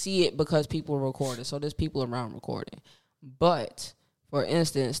 obviously we see it because people are recording, so there's people around recording. But for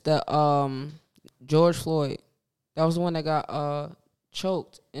instance, the George Floyd, that was the one that got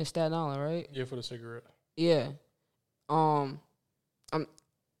choked in Staten Island, right? Yeah, for the cigarette. Yeah. I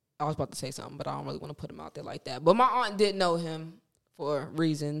was about to say something, but I don't really want to put him out there like that. But my aunt did know him for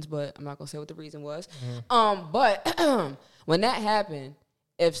reasons, but I'm not gonna say what the reason was. Mm-hmm. But when that happened,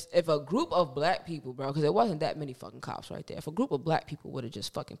 if a group of black people, bro, because there wasn't that many fucking cops right there. If a group of black people would have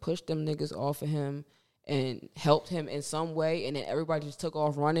just fucking pushed them niggas off of him and helped him in some way, and then everybody just took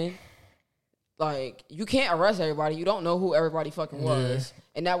off running. Like, you can't arrest everybody. You don't know who everybody fucking was. Yeah.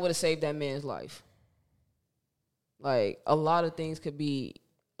 And that would have saved that man's life. Like, a lot of things could be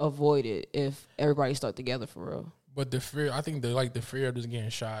avoided if everybody stuck together for real. But the fear, I think the fear of just getting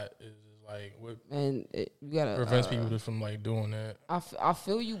shot is like what you gotta prevents people from like doing that. I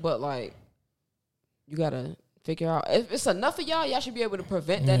feel you, but like, you gotta figure out if it's enough of y'all should be able to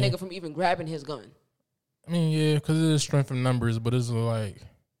prevent that nigga from even grabbing his gun. I mean, yeah, because it is strength in numbers, but it's like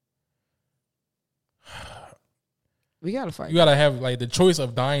we gotta fight. You gotta have like the choice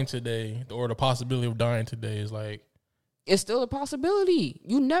of dying today, or the possibility of dying today is like it's still a possibility.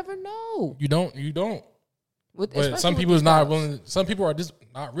 You never know. You don't. But some people is not willing. Some people are just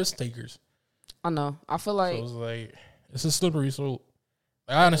not risk takers. I know. I feel like so it's like it's a slippery slope.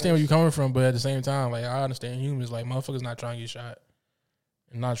 Like, I understand where you're coming from, but at the same time, like I understand humans. Like motherfuckers not trying to get shot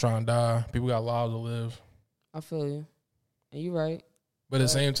and not trying to die. People got lives to live. I feel you, and you're right. But at the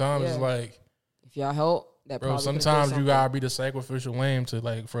same time, it's like if y'all help, that bro. Sometimes you gotta be the sacrificial lamb to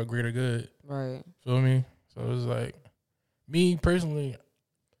like for a greater good. Right. Feel me? So it's like me personally,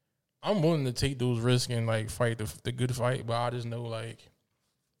 I'm willing to take those risks and like fight the good fight, but I just know like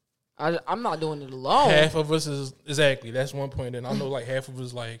I'm not doing it alone. Half of us is exactly that's one point, and I know like half of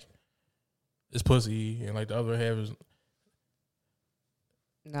us like is pussy, and like the other half is.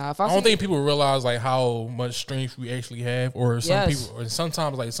 Nah, I don't think people realize like how much strength we actually have, or some people, or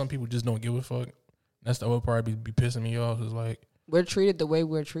sometimes like some people just don't give a fuck. That's the other part be pissing me off. Is like we're treated the way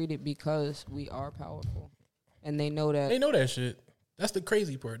we're treated because we are powerful, and they know that. They know that shit. That's the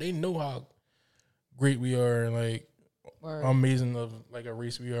crazy part. They know how great we are, and like amazing of like a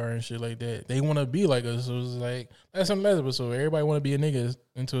race we are and shit like that. They want to be like us. So it's like that's some last episode. Everybody want to be a nigga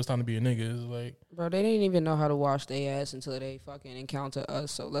until it's time to be a nigga. It's like, bro, they didn't even know how to wash their ass until they fucking encounter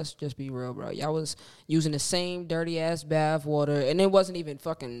us. So let's just be real, bro. Y'all was using the same dirty ass bath water, and it wasn't even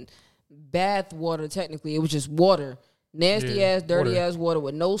fucking bath water technically. It was just water, nasty ass, dirty ass water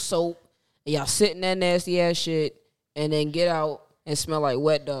with no soap. And y'all sit in that nasty ass shit, and then get out and smell like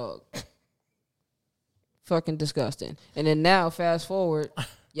wet dog. Fucking disgusting. And then now, fast forward,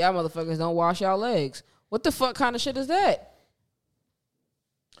 y'all motherfuckers don't wash y'all legs. What the fuck kind of shit is that?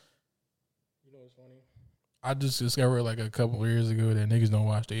 You know what's funny? I just discovered like a couple of years ago that niggas don't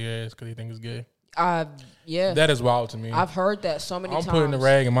wash their ass because they think it's gay. Yeah. That is wild to me. I've heard that so many times. I'm putting a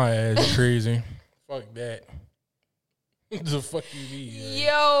rag in my ass. It's crazy. Fuck that. The fuck you mean?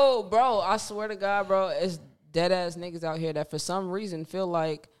 Yo, bro, I swear to God, bro, it's dead ass niggas out here that for some reason feel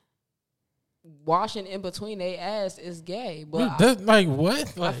like washing in between their ass is gay. But that, like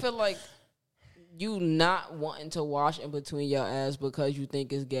what? I feel like you not wanting to wash in between your ass because you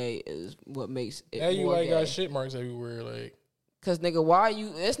think it's gay is what makes it. Yeah, you more like gay. got shit marks everywhere. Like Cause nigga, why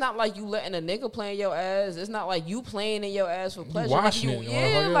you? It's not like you letting a nigga play in your ass. It's not like you playing in your ass for pleasure. Watching like it,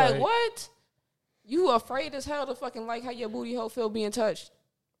 yeah, motherfucker, like like- what? You afraid as hell to fucking like how your booty hole feel being touched?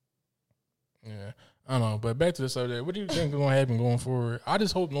 Yeah, I don't know. But back to the subject. What do you think is gonna happen going forward? I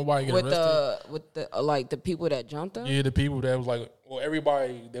just hope nobody get arrested. With the like the people that jumped them. Yeah, the people that was like, well,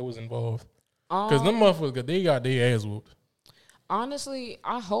 everybody that was involved. Because them motherfuckers, they got their ass whooped. Honestly,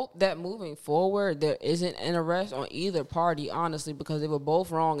 I hope that moving forward there isn't an arrest on either party. Honestly, because they were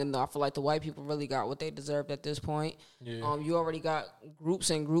both wrong, and I feel like the white people really got what they deserved at this point. Yeah. You already got groups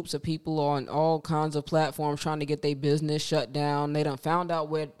and groups of people on all kinds of platforms trying to get their business shut down. They done found out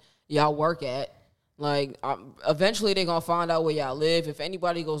where y'all work at. Like, eventually they're going to find out where y'all live. If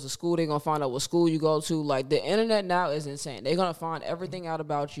anybody goes to school, they're going to find out what school you go to. Like, the internet now is insane. They're going to find everything out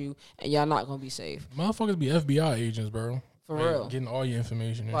about you, and y'all not going to be safe. Motherfuckers be FBI agents, bro. For like, real. Getting all your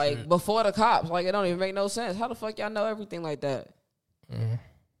information and Like, shit. before the cops. Like, it don't even make no sense. How the fuck y'all know everything like that?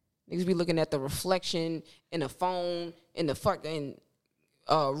 Niggas be looking at the reflection in the phone, in the fucking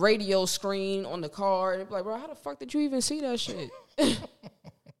radio screen on the car. And be like, bro, how the fuck did you even see that shit?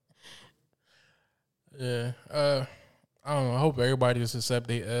 Yeah. I don't know. I hope everybody just accept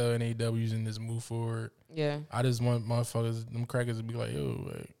their L and AWs and just move forward. Yeah. I just want motherfuckers, them crackers, to be like, yo,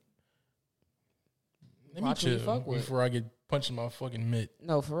 like, let me Watch who you chill fuck with. before I get punched in my fucking mitt.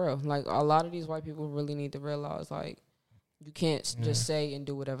 No, for real. Like, a lot of these white people really need to realize, like, you can't just say and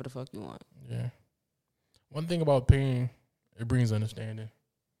do whatever the fuck you want. Yeah. One thing about pain, it brings understanding.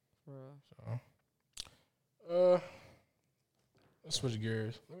 For real. So, let's switch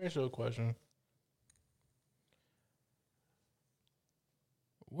gears. Let me ask you a question.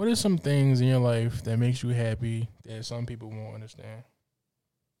 What are some things in your life that makes you happy that some people won't understand?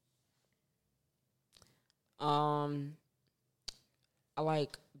 I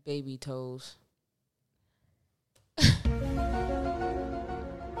like baby toes.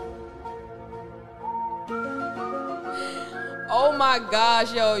 Oh my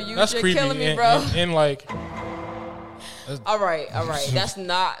gosh, yo, you're killing me, bro. And like, all right. That's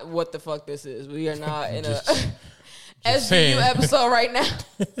not what the fuck this is. We are not in a just SVU saying. episode right now.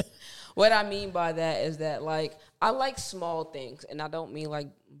 What I mean by that is that, like, I like small things, and I don't mean like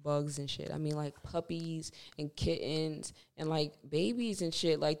bugs and shit. I mean like puppies and kittens and like babies and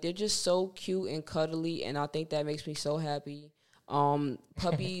shit. Like, they're just so cute and cuddly, and I think that makes me so happy.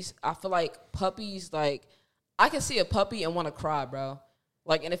 Puppies, I feel like puppies, like, I can see a puppy and want to cry, bro.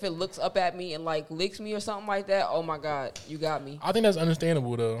 Like, and if it looks up at me and like licks me or something like that, oh my God, you got me. I think that's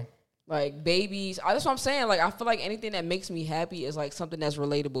understandable though. Like, babies, that's what I'm saying. Like, I feel like anything that makes me happy is like something that's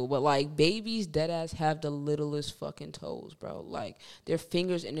relatable. But like, babies deadass have the littlest fucking toes, bro. Like, their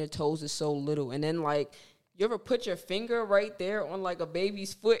fingers and their toes is so little. And then like, you ever put your finger right there on like a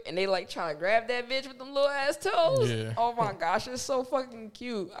baby's foot and they like try to grab that bitch with them little ass toes? Yeah. Oh my gosh, it's so fucking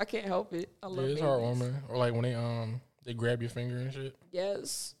cute. I can't help it. I love Yeah, it's babies. heartwarming. Or like when they grab your finger and shit.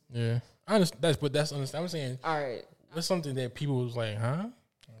 Yes. Yeah, I understand. That's understand. I'm saying All right. that's something that people was like, huh?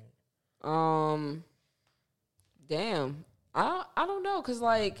 Damn. I don't know, cause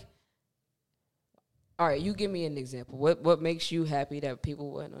like, all right, you give me an example. What makes you happy that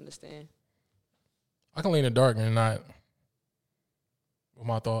people wouldn't understand? I can lay in the dark and not with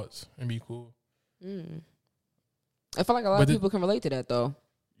my thoughts and be cool. I feel like a lot But of people can relate to that though.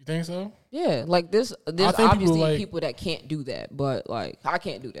 You think so? Yeah, like there's I think obviously people that can't do that, but like I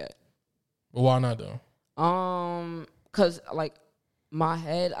can't do that. But why not though? Cause like my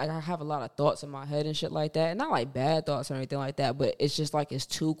head, I have a lot of thoughts in my head and shit like that. And not like bad thoughts or anything like that, but it's just like it's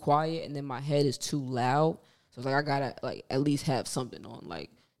too quiet and then my head is too loud. So it's like I gotta like at least have something on, like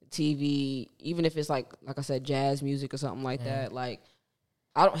TV, even if it's like I said, jazz music or something like that. Like,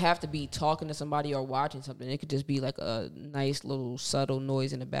 I don't have to be talking to somebody or watching something. It could just be like a nice little subtle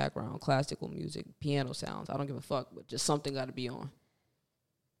noise in the background, classical music, piano sounds. I don't give a fuck, but just something got to be on.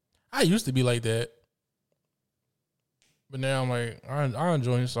 I used to be like that, but now I'm like I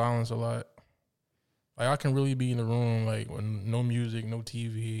enjoy silence a lot. Like, I can really be in the room like with no music, no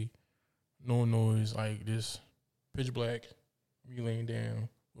TV, no noise, like just pitch black, me laying down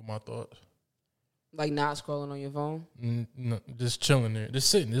with my thoughts. Like not scrolling on your phone? No, just chilling there, just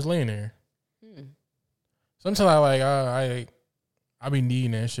sitting, just laying there. Sometimes I be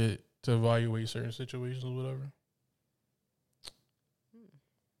needing that shit to evaluate certain situations or whatever.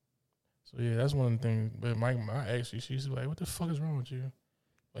 So yeah, that's one thing. But my ex, she's like, "What the fuck is wrong with you?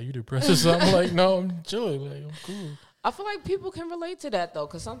 Like, you depressed or something?" I'm like, no, I'm chilling. Like, I'm cool. I feel like people can relate to that though,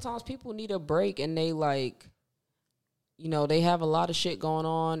 because sometimes people need a break and they like, you know, they have a lot of shit going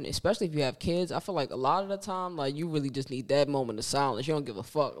on, especially if you have kids. I feel like a lot of the time, like, you really just need that moment of silence. You don't give a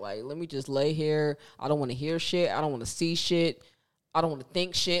fuck. Like, let me just lay here. I don't want to hear shit. I don't want to see shit. I don't want to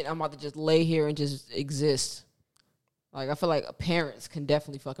think shit. I'm about to just lay here and just exist. Like, I feel like parents can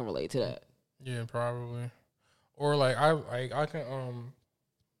definitely fucking relate to that. Yeah, probably. Or like I can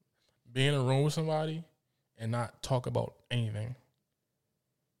be in a room with somebody and not talk about anything.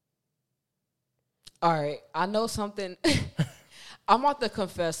 All right, I know something. I'm about to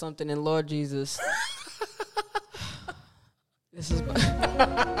confess something, and Lord Jesus, this is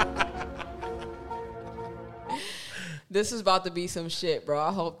this is about to be some shit, bro.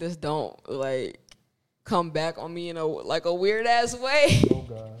 I hope this don't like come back on me in a weird ass way. Oh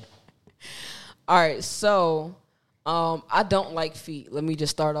God. All right, so I don't like feet. Let me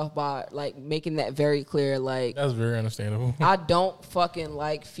just start off by like making that very clear. Like, that's very understandable. I don't fucking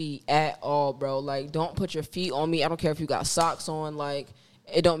like feet at all, bro. Like, don't put your feet on me. I don't care if you got socks on. Like,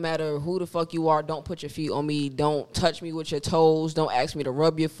 it don't matter who the fuck you are. Don't put your feet on me. Don't touch me with your toes. Don't ask me to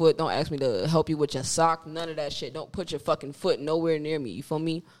rub your foot. Don't ask me to help you with your sock. None of that shit. Don't put your fucking foot nowhere near me. You feel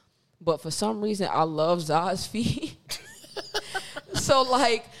me? But for some reason, I love Za's feet. So,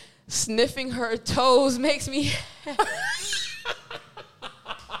 like, sniffing her toes makes me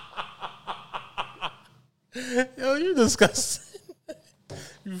Yo, you disgusting.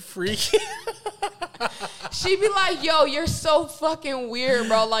 You freak. She be like, yo, you're so fucking weird,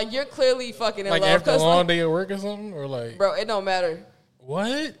 bro. Like, you're clearly fucking in like love. after a long day at work or something? Or like, bro, it don't matter.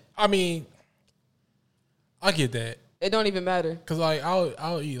 What? I mean, I get that. It don't even matter. Cause like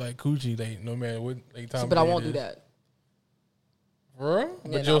I'll eat like coochie like no matter what like time. But I won't do that. Bro? Yeah,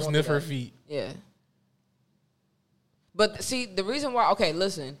 But no, you'll sniff her feet. Yeah. But see, the reason why, okay,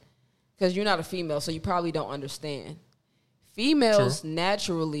 listen, because you're not a female, so you probably don't understand. Females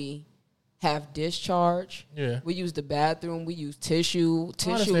naturally have discharge. Yeah. We use the bathroom. We use tissue.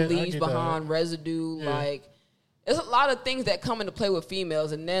 Tissue leaves behind residue. Yeah. Like, there's a lot of things that come into play with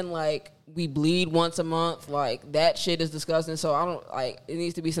females. And then, like, we bleed once a month. Like, that shit is disgusting. So, I don't, like, it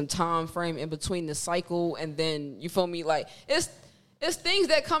needs to be some time frame in between the cycle. And then, you feel me? Like, it's things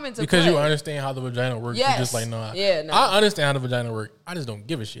that come into because play. you understand how the vagina works. Yes. You're just like, no. Yeah, no. I understand how the vagina works. I just don't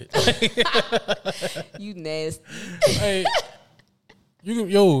give a shit. You nasty. Hey,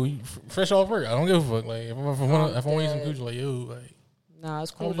 you fresh off work. I don't give a fuck. Like, if I want to eat some coochie, like, yo, like. Nah,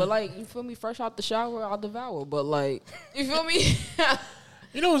 it's cool. But, like, you feel me? Fresh out the shower, I'll devour. But, like, you feel me?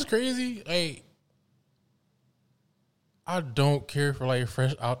 You know what's crazy? Like, I don't care for, like,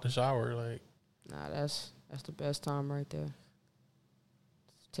 fresh out the shower. Like, nah, that's the best time right there.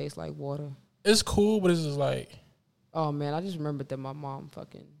 Tastes like water. It's cool, but it's just like, oh man, I just remembered that my mom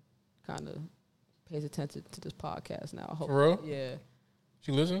fucking kind of pays attention to this podcast now. I hope. For real? Yeah.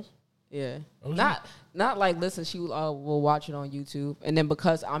 She listens? Yeah. Oh, not like listen. She will watch it on YouTube, and then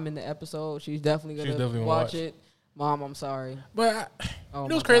because I'm in the episode, she's definitely gonna watch it. Mom, I'm sorry. But you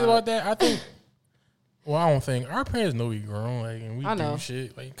know what's crazy about that? I think. Well, I don't think our parents know we grown, like, and we do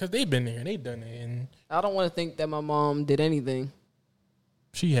shit, like, cause they've been there and they done it, and I don't want to think that my mom did anything.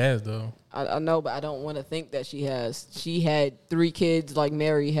 She has, though. I know, but I don't want to think that she has. She had 3 kids like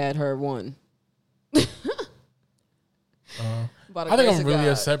Mary had her 1. I think I'm really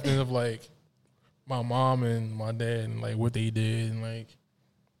accepting of, like, my mom and my dad and, like, what they did. And, like,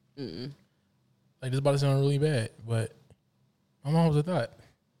 like, this about to sound really bad, but my mom was a thought.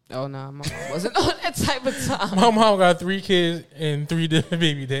 Oh, nah, my mom wasn't on that type of time. My mom got 3 kids and 3 different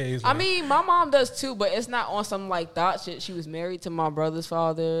baby days. Like. I mean, my mom does too, but it's not on some like thought shit. She was married to my brother's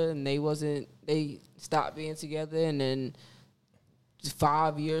father, and they stopped being together, and then just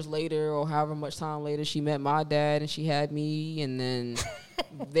 5 years later, or however much time later, she met my dad, and she had me, and then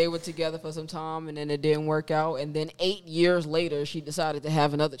they were together for some time, and then it didn't work out, and then 8 years later, she decided to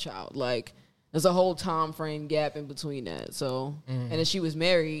have another child. Like, there's a whole time frame gap in between that. So, and then she was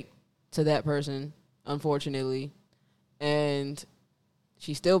married to that person, unfortunately, and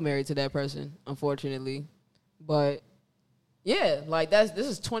she's still married to that person, unfortunately. But yeah, like this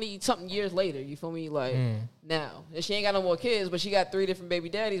is 20 something years later. You feel me? Like now, and she ain't got no more kids, but she got 3 different baby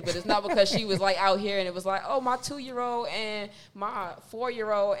daddies. But it's not because she was like out here and it was like, oh, my 2-year-old and my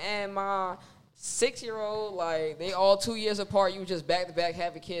 4-year-old and my 6-year-old, like, they all 2 years apart. You just back to back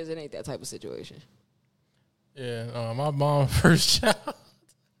having kids. It ain't that type of situation. Yeah, my mom's first child.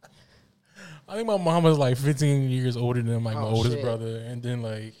 I think my mom was like 15 years older than like my oldest brother, and then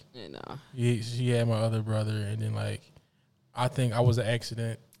like she had my other brother, and then like I think I was an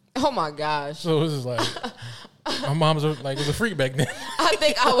accident. Oh my gosh! So it was just like My mom's was a freak back then. I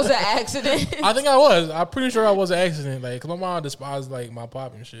think I was an accident. I think I was. I'm pretty sure I was an accident. Like, 'cause my mom despised like my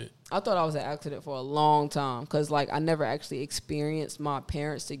pop and shit. I thought I was an accident for a long time because, like, I never actually experienced my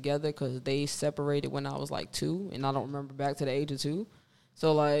parents together because they separated when I was, like, 2, and I don't remember back to the age of 2.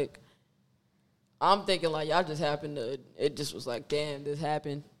 So, like, I'm thinking, like, y'all just happened to, it just was like, damn, this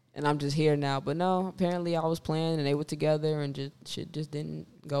happened, and I'm just here now. But no, apparently I was playing, and they were together, and just shit just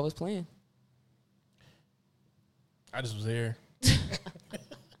didn't go as planned. I just was there.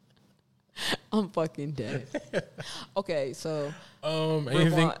 I'm fucking dead. Okay, so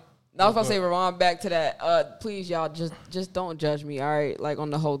anything? I was about to say, rewind back to that. Please, y'all, just don't judge me, all right? Like on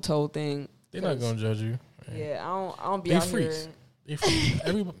the whole toe thing. They're not gonna judge you. Yeah, I don't be They out freaks. here. They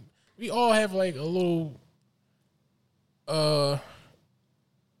freaks. We all have like a little.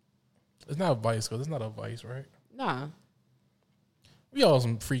 It's not a vice because it's not a vice, right? Nah, We all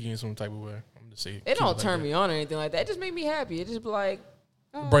some freaky in some type of way. I'm just saying. it don't turn me on or anything like that. It just make me happy. It just be like.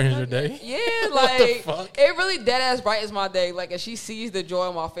 Oh, Brightens your day. Yeah, What the like fuck? it really dead ass brightens my day. Like, and she sees the joy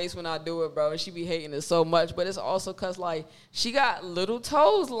on my face when I do it, bro, and she be hating it so much. But it's also cause like she got little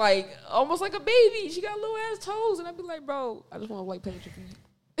toes, like almost like a baby. She got little ass toes, and I be like, bro, I just want to like play with your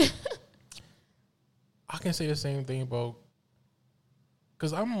feet. I can say the same thing about,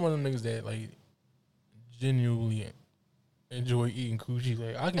 cause I'm one of them niggas that like genuinely enjoy eating coochie.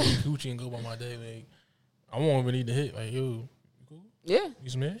 Like I can eat coochie and go by my day. Like I won't even need to hit. Like yo, you cool? Yeah, You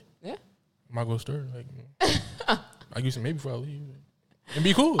some head? yeah. I might go stir. Like I use some maybe before I leave. And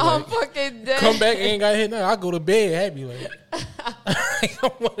be cool. I'm Like, fucking dead. come back, ain't got hit nothing. I go to bed happy. Like I'm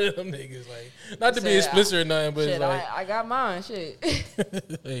one of them niggas. Like not to be explicit or nothing, but Shit, it's like, I got mine. Shit.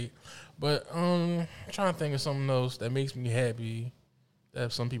 like, but I'm trying to think of something else that makes me happy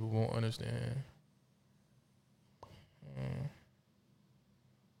that some people won't understand.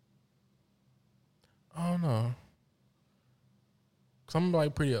 I don't know. Cause I'm like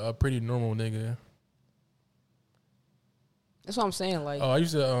a pretty normal nigga. That's what I'm saying. Like, Oh, I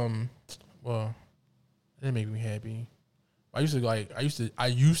used to well, that made me happy. I used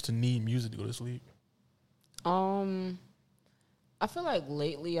to need music to go to sleep. I feel like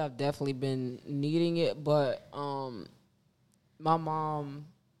lately I've definitely been needing it, but my mom,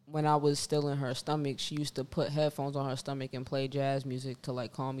 when I was still in her stomach, she used to put headphones on her stomach and play jazz music to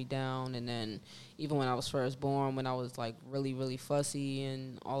like calm me down. And then even when I was first born, when I was like really, really fussy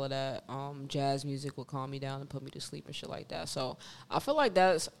and all of that, jazz music would calm me down and put me to sleep and shit like that. So I feel like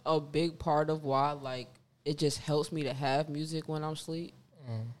that's a big part of why like it just helps me to have music when I'm asleep.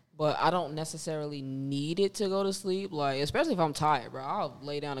 But I don't necessarily need it to go to sleep. Like, especially if I'm tired, bro. I'll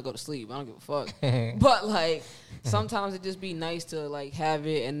lay down and go to sleep. I don't give a fuck. But, like, sometimes it just be nice to, like, have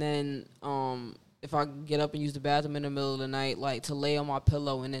it. And then if I get up and use the bathroom in the middle of the night, like, to lay on my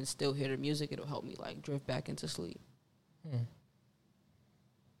pillow and then still hear the music, it'll help me, like, drift back into sleep.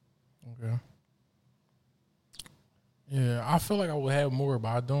 Okay. Yeah, I feel like I would have more, but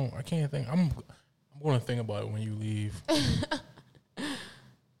I don't. I can't think. I'm going to think about it when you leave.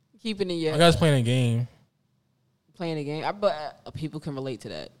 Keeping it, yeah. I guys playing a game. Playing a game. But people can relate to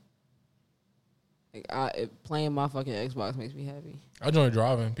that. Like, playing my fucking Xbox makes me happy. I enjoy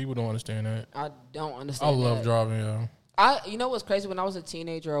driving. People don't understand that. I don't I understand love that. driving, yeah. You know what's crazy? When I was a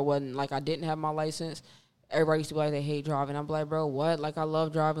teenager or when like I didn't have my license, everybody used to be like they hate driving. I'm like, bro, what? Like I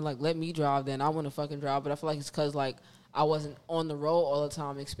love driving. Like let me drive then. I want to fucking drive. But I feel like it's because like I wasn't on the road all the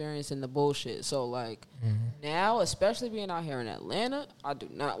time experiencing the bullshit. So like now, especially being out here in Atlanta, I do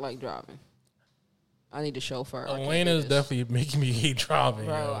not like driving. I need a chauffeur. Atlanta's definitely making me hate driving.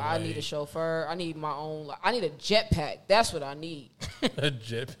 Bro, yo, I need a chauffeur. I need my own. Like, I need a jetpack. That's what I need. a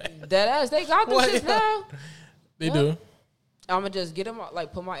jetpack. That ass. They got this shit now. They do. I'm going to just get them,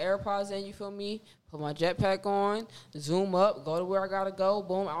 like, put my AirPods in, you feel me? Put my jetpack on, zoom up, go to where I got to go,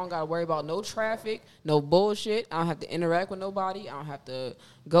 boom. I don't got to worry about no traffic, no bullshit. I don't have to interact with nobody. I don't have to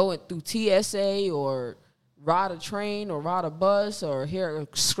go through TSA or ride a train or ride a bus or hear a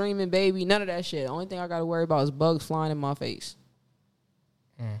screaming baby. None of that shit. The only thing I got to worry about is bugs flying in my face.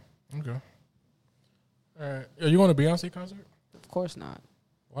 Okay. All right. Yo, you going to Beyonce concert? Of course not.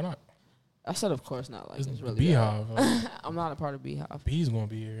 Why not? I said of course not. Like, It's it's really Beehive. bad. I'm not a part of Beehive. Bee's going to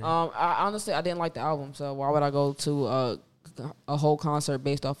be here. I honestly didn't like the album, so why would I go to a whole concert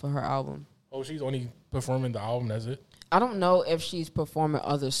based off of her album? Oh, she's only performing the album, that's it? I don't know if she's performing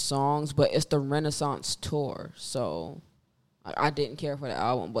other songs, but it's the Renaissance tour, so I didn't care for the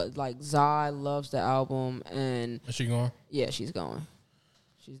album. But like Zai loves the album, and Is she going? yeah, she's going.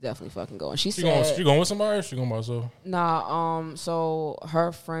 She's definitely fucking going. She She said, going with somebody or she going by herself? nah. So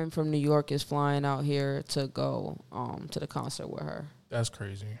her friend from New York is flying out here to go to the concert with her. That's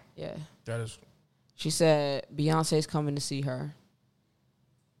crazy. Yeah. That is. She said Beyonce's coming to see her.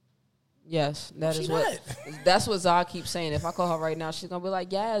 Yes, that's what Zah keeps saying. If I call her right now, she's gonna be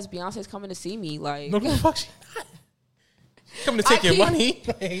like, "Yes, Beyonce's coming to see me." Like, no, the fuck she not. Coming to take your money.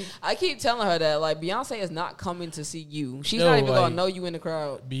 I keep telling her that like Beyonce is not coming to see you. She's not even gonna know you in the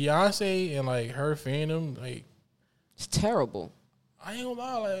crowd. Beyonce and like her fandom, like it's terrible. I ain't gonna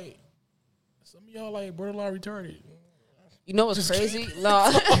lie, like some of y'all like borderline retarded. You know what's crazy?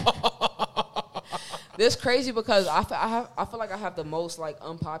 No. This crazy because I feel like I have the most like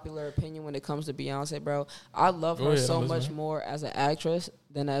unpopular opinion when it comes to Beyonce, bro. I love her so much more as an actress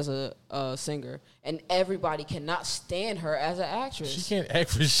than as a singer, and everybody cannot stand her as an actress. She can't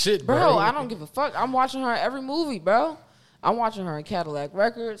act for shit, bro. I don't give a fuck. I'm watching her in every movie, bro. I'm watching her in Cadillac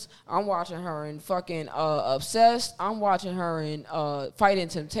Records. I'm watching her in fucking Obsessed. I'm watching her in Fighting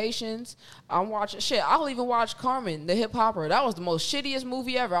Temptations. I'm watching shit. I'll even watch Carmen, the hip hopper. That was the most shittiest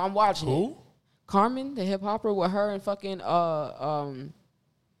movie ever. I'm watching it. Carmen, the hip hopper, with her and fucking Mekhi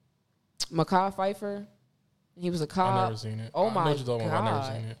Phifer. He was a cop. I never seen it. Oh my God. God. I never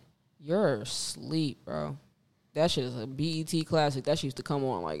seen it. You're asleep, bro. That shit is a BET classic. That shit used to come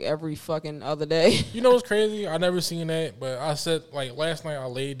on like every fucking other day. You know what's crazy? I never seen that, but I said like last night I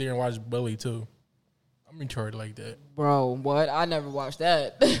laid there and watched Belly too. I'm retarded like that. Bro, what? I never watched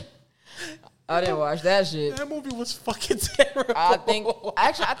that. I didn't watch that shit. That movie was fucking terrible. I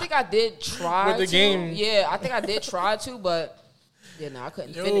think I did try with the game. Yeah, I think I did try to, but I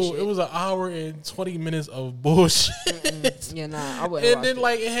couldn't finish it. It was an hour and 20 minutes of bullshit. I wouldn't. And then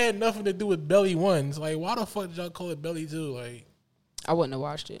like it had nothing to do with Belly 1. Like, why the fuck did y'all call it Belly 2? Like, I wouldn't have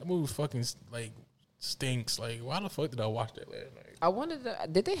watched it. That movie fucking like stinks. Like, why the fuck did I watch that last night? I wondered,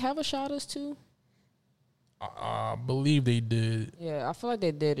 did they have a Shottas too? I believe they did. Yeah, I feel like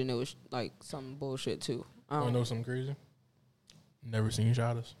they did, and it was like some bullshit too. I don't know something crazy. Never seen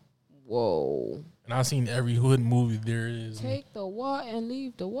Shottas. Whoa. And I've seen every hood movie there is. Take the what and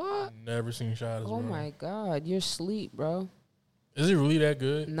leave the what? Never seen Shottas. Oh bro. my God, you're asleep, bro. Is it really that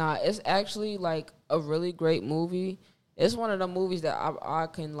good? Nah, it's actually like a really great movie. It's one of the movies that I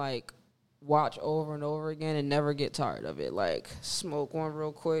can like watch over and over again and never get tired of it. Like smoke one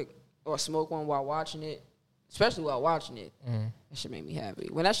real quick or smoke one while watching it. Especially while watching it. That shit made me happy.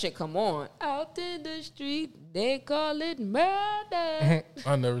 When that shit come on, out in the street, they call it murder.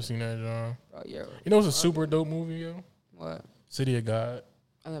 I never seen that, John. Bro, yo. You know it's a super dope movie, yo? What? City of God.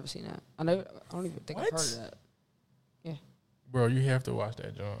 I never seen that. I don't even think I've heard of that. Yeah. Bro, you have to watch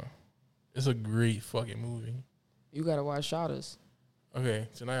that, John. It's a great fucking movie. You gotta watch Shottas. Okay,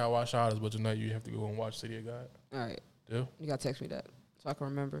 tonight I watch Shottas, but tonight you have to go and watch City of God. All right. Deal? You gotta text me that so I can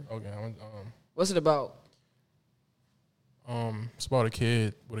remember. Okay. What's it about? It's about a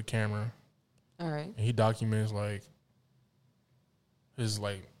kid with a camera. All right. And he documents like his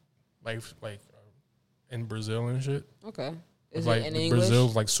like life in Brazil and shit. Okay. Is like, it in English?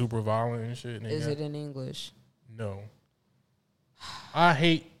 Brazil's like super violent and shit. And is it in English? No. I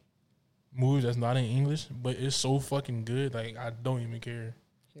hate movies that's not in English, but it's so fucking good. Like I don't even care.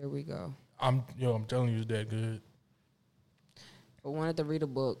 Here we go. I'm telling you, it's that good. If I wanted to read a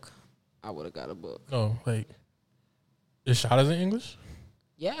book, I would have got a book. No, like. Is Shottas in English?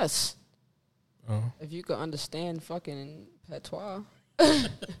 Yes. Oh. If you could understand fucking patois. All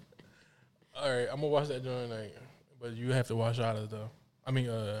right, I'm gonna watch that joint tonight, but you have to watch Shottas though. I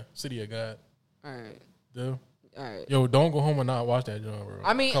mean, City of God. All right. Do. All right. Yo, don't go home and not watch that joint, bro.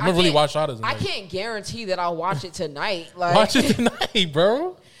 I mean, I'm gonna really watch Shottas tonight. I can't guarantee that I'll watch it tonight. Like, watch it tonight,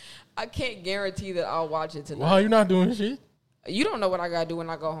 bro. I can't guarantee that I'll watch it tonight. Wow, you're not doing shit. You don't know what I gotta do when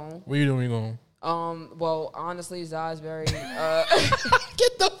I go home. What you doing? You going home? Well, honestly, Zah's very.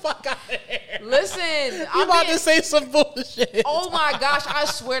 Get the fuck out of here! Listen, I'm about to say some bullshit. Oh my gosh! I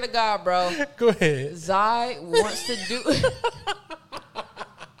swear to God, bro. Go ahead. Zai wants to do.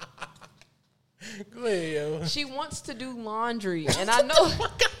 Go ahead, yo. She wants to do laundry, and I know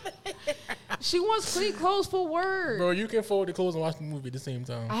she wants clean clothes for work. Bro, you can fold the clothes and watch the movie at the same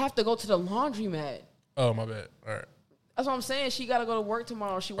time. I have to go to the laundromat. Oh, my bad. All right. That's what I'm saying. She got to go to work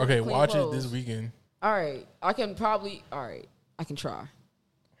tomorrow. She wants okay, clean watch clothes. it this weekend. All right. I can probably. All right. I can try.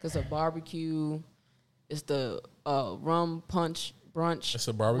 Because a barbecue is the rum punch brunch. It's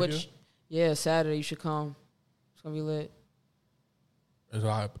a barbecue? Yeah, Saturday you should come. It's going to be lit. It's all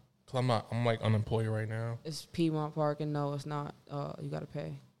right. Cause I'm like unemployed right now. It's Piedmont Park, and no, it's not. You got to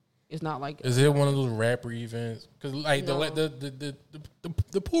pay. It's not like. Is it one of those rapper events? Because like no.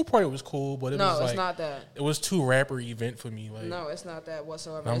 the pool party was cool, but no, was like, it's not that. It was too rapper event for me. Like no, it's not that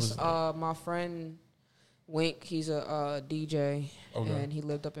whatsoever. It's, my friend Wink, he's a DJ, and he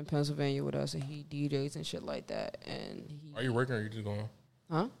lived up in Pennsylvania with us, and he DJs and shit like that. And are you working or are you just going?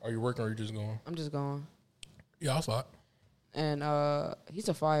 Huh? Are you working or are you just going? I'm just going. Yeah, I'll slide. And he's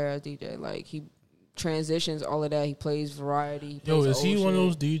a fire ass DJ. Like he transitions all of that. He plays variety. He Yo, plays is he old one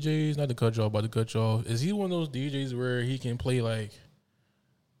of shit. those DJs? Not to cut you off, but to cut you off. Is he one of those DJs where he can play like,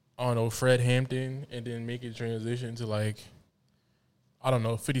 I don't know, Fred Hampton, and then make it transition to like, I don't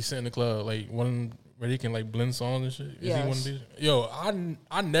know, 50 Cent in the club, like one where he can like blend songs and shit? Is he one of these? Yo,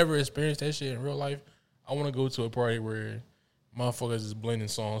 I never experienced that shit in real life. I want to go to a party where motherfuckers is blending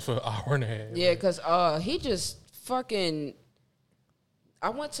songs for an hour and a half. Yeah, because he just fucking. I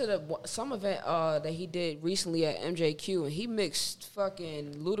went to some event that he did recently at MJQ, and he mixed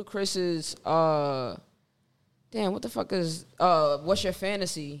fucking Ludacris's damn, what the fuck is What's Your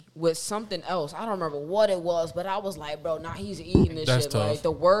Fantasy with something else. I don't remember what it was, but I was like, bro, nah, he's eating this That's shit. tough. Like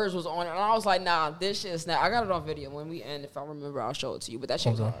the words was on it, and I was like, nah, this shit's not. I got it on video. When we end, if I remember, I'll show it to you. But that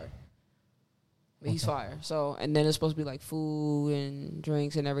shit was Okay. hard. But he's fire. So, and then it's supposed to be like food and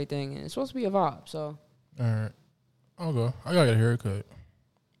drinks and everything, and it's supposed to be a vibe. So, All right. I'll go. I gotta get a haircut.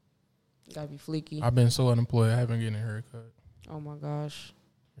 gotta be fleeky. I've been so unemployed. I haven't getting a haircut. Oh my gosh.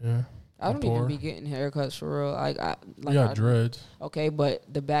 Yeah. I don't poor. even be getting haircuts for real. Like You got dreads. Okay, but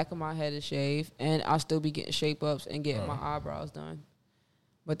the back of my head is shaved, and I still be getting shape ups and getting my eyebrows done.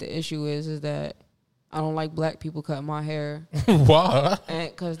 But the issue is that I don't like black people cutting my hair, Why? and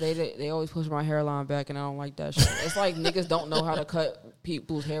because they always push my hairline back, and I don't like that shit. It's like niggas don't know how to cut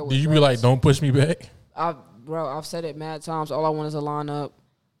people's hair. With Do you be dreads. like, don't push me back? I've said it mad times. All I want is a line up.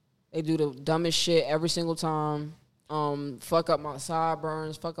 They do the dumbest shit every single time. Fuck up my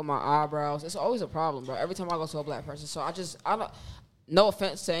sideburns, fuck up my eyebrows. It's always a problem, bro. Every time I go to a black person. So I don't. No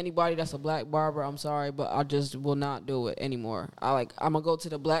offense to anybody that's a black barber. I'm sorry, but I just will not do it anymore. I'm gonna go to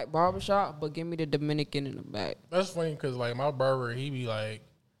the black barber shop, but give me the Dominican in the back. That's funny because like my barber, he be like,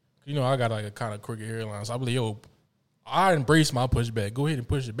 you know, I got like a kind of crooked hairline, so I be like, yo, I embrace my pushback. Go ahead and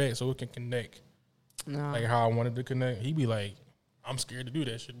push it back so it can connect, Nah. like how I wanted to connect. He be like, I'm scared to do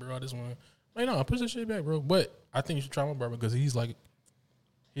that shit, bro. I just want to, like, no, push that shit back, bro. But I think you should try my barber because he's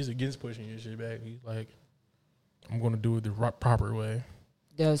against pushing your shit back. He's like, I'm gonna do it the proper way.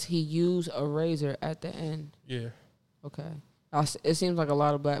 Does he use a razor at the end? Yeah, Okay. It seems like a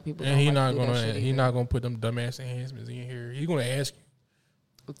lot of black people. and don't he like not to do that gonna shit he either. not gonna put them dumbass enhancements in here. He's gonna ask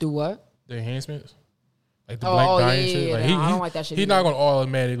you Do what? the enhancements, like the Oh, black oh, dye yeah, and shit. yeah, Like nah, I don't like that shit He's not either. gonna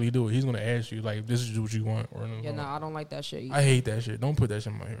automatically do it. He's gonna ask you like, this is what you want or no. Yeah, I don't like that shit either. I hate that shit. Don't put that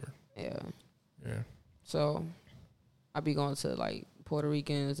shit in my hair. Yeah. Yeah. So I be going to like Puerto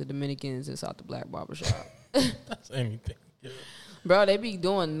Ricans, the Dominicans, inside the black barbershop. That's anything. Yeah. Bro, they be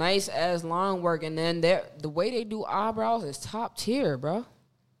doing nice ass line work, and then the way they do eyebrows is top tier, bro.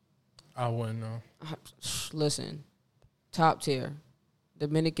 I wouldn't know. Listen, top tier.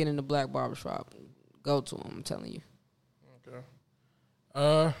 Dominican in the black barbershop. Go to them, I'm telling you.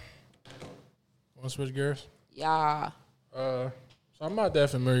 Okay. Want to switch gears? Yeah. So I'm not that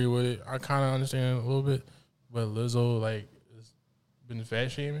familiar with it. I kind of understand it a little bit, but Lizzo like has been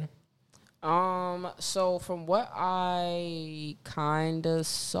fat shaming. So from what I kind of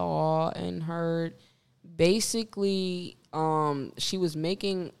saw and heard, basically, she was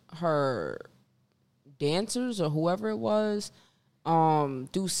making her dancers or whoever it was,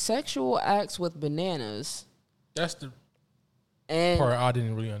 do sexual acts with bananas. That's the And part I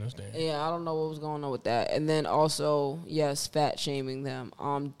didn't really understand. yeah, I don't know what was going on with that. And then also, yes, fat shaming them.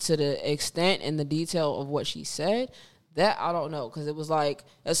 To the extent and the detail of what she said, that I don't know. Because it was like,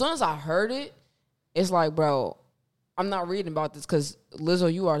 as soon as I heard it, it's like, bro, I'm not reading about this because,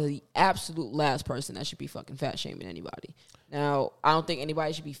 Lizzo, you are the absolute last person that should be fucking fat shaming anybody. Now, I don't think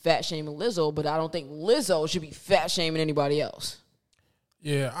anybody should be fat shaming Lizzo, but I don't think Lizzo should be fat shaming anybody else.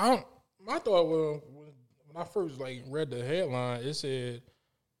 Yeah, my thought was when I first like read the headline, it said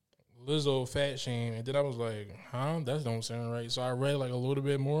Lizzo fat shame, and then I was like, huh, that don't sound right. So I read like a little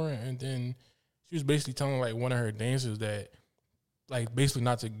bit more, and then she was basically telling like one of her dancers that like basically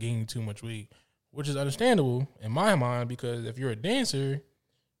not to gain too much weight, which is understandable in my mind because if you're a dancer,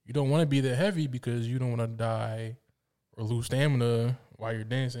 you don't want to be that heavy because you don't want to die or lose stamina while you're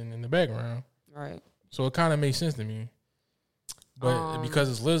dancing in the background. Right. So it kind of makes sense to me. But because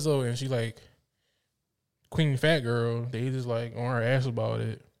it's Lizzo and she like queen fat girl, they just like on her ass about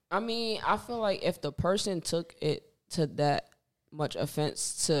it. I mean, I feel like if the person took it to that much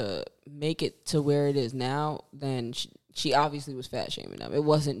offense to make it to where it is now, then she obviously was fat shaming them. It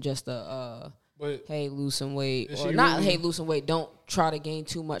wasn't just a But hey, lose some weight, is or she not really- hey, lose some weight. Don't try to gain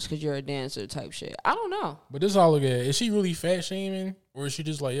too much because you're a dancer type shit. I don't know. This is all I look at. Is she really fat shaming, or is she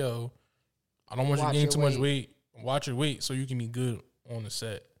just like, yo, I don't want you to Watch gain your too much weight. weight. Watch your weight so you can be good on the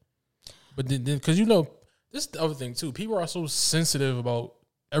set. But then because you know, this is the other thing too. People are so sensitive about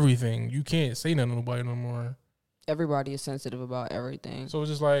everything. You can't say nothing to nobody no more. Everybody is sensitive about everything. So it's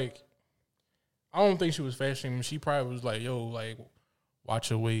just like, I don't think she was fat shaming. She probably was like, yo, like, watch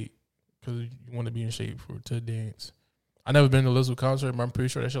your weight because you want to be in shape to dance. I never been to Lizzo concert, but I'm pretty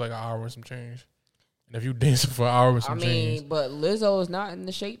sure that shit like an hour and some change. And if you dancing for an hour and some change. But Lizzo is not in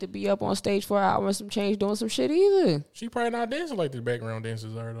the shape to be up on stage for an hour and some change doing some shit either. She probably not dancing like the background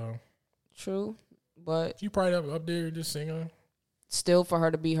dancers are, though. True. But she probably up there just singing. Still, for her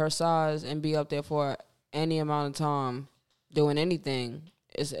to be her size and be up there for any amount of time doing anything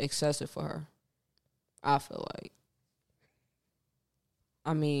is excessive for her. I feel like.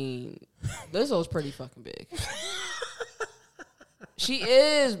 I mean, Lizzo's pretty fucking big. She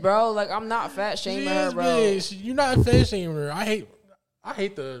is, bro. Like, I'm not fat shaming her, bro. You're not fat shaming her. I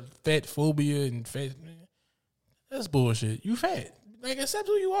hate the fat phobia and fat. That's bullshit. You fat. Like, accept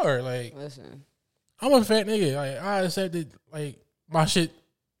who you are. Like, listen, I'm a fat nigga. Like, I accepted like my shit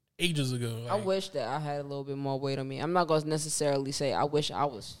ages ago. Like, I wish that I had a little bit more weight on me. I'm not gonna necessarily say I wish I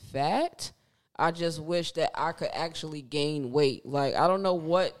was fat. I just wish that I could actually gain weight. Like, I don't know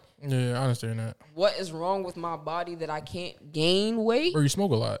what. Yeah, I understand that. What is wrong with my body that I can't gain weight? Or you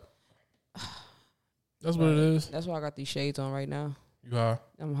smoke a lot. That's what it is. That's why I got these shades on right now. You high?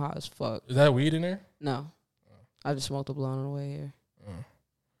 I'm hot as fuck. Is that weed in there? No. I just smoked a blunt on the way here.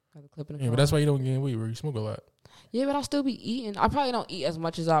 Got the clip in the Yeah, but that's why you don't gain weight, bro. You smoke a lot. Yeah, but I'll still be eating. I probably don't eat as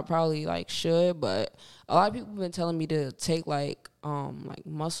much as I probably like should, but a lot of people have been telling me to take like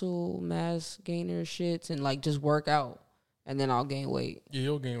muscle mass gainer shits and like just work out, and then I'll gain weight. Yeah,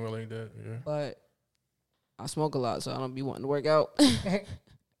 you'll gain weight like that. Yeah, but I smoke a lot, so I don't be wanting to work out.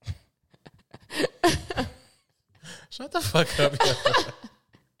 Shut the fuck up.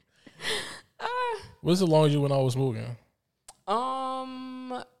 What's the longest you went out with smoking?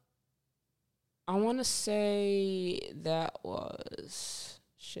 I want to say that was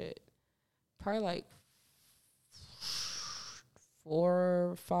probably like 4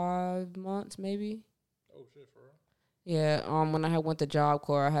 or 5 months, maybe. Oh shit, for real? Yeah. When I had went to Job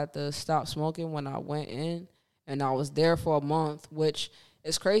Corps, I had to stop smoking when I went in, and I was there for a month, which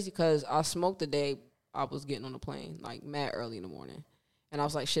is crazy because I smoked the day I was getting on the plane, like mad early in the morning. And I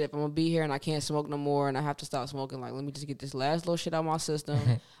was like, shit, if I'm going to be here and I can't smoke no more and I have to stop smoking, like, let me just get this last little shit out of my system.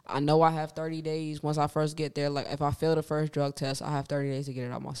 I know I have 30 days once I first get there. Like, if I fail the first drug test, I have 30 days to get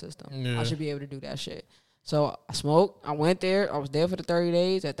it out of my system. Yeah. I should be able to do that shit. So I smoked. I went there. I was there for the 30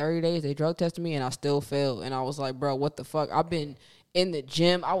 days. At 30 days, they drug tested me, and I still failed. And I was like, bro, what the fuck? I've been in the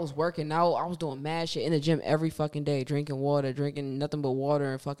gym. I was working out. I was doing mad shit in the gym every fucking day, drinking water, drinking nothing but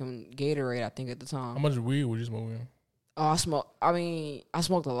water and fucking Gatorade, I think, at the time. How much weed were you smoking? Oh, I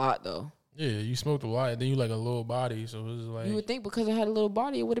smoked a lot, though. Yeah, you smoked a lot, and then you like a little body, so it was like... You would think because I had a little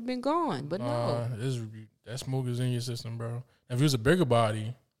body, it would have been gone, but no. That smoke is in your system, bro. If it was a bigger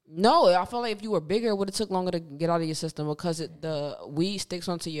body... No, I feel like if you were bigger, it would have took longer to get out of your system because the weed sticks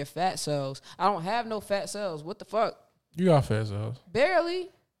onto your fat cells. I don't have no fat cells. What the fuck? You got fat cells. Barely.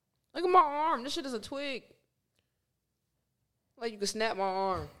 Look at my arm. This shit is a twig. Like you can snap my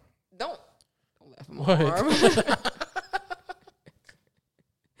arm. Don't laugh at my arm. Shut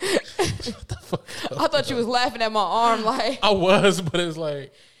the fuck up. I thought you was laughing at my arm like. I was, but it's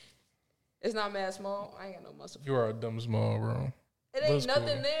like. It's not mad small. I ain't got no muscle. You are a dumb small, bro. It ain't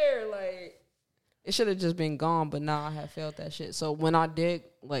nothing there. Like, it should have just been gone, but now I have felt that shit. So when I did,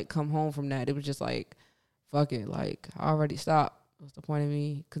 like, come home from that, it was just like, fuck it. Like, I already stopped. What's the point of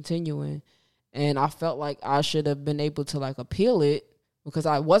me continuing? And I felt like I should have been able to, like, appeal it because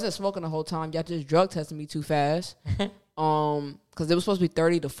I wasn't smoking the whole time. Y'all just drug tested me too fast. Because it was supposed to be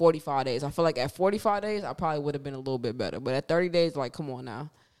 30 to 45 days. I feel like at 45 days, I probably would have been a little bit better. But at 30 days, like, come on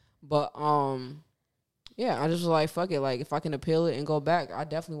now. But, yeah, I just was like, fuck it. Like, if I can appeal it and go back, I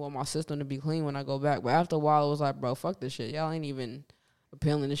definitely want my system to be clean when I go back. But after a while, it was like, bro, fuck this shit. Y'all ain't even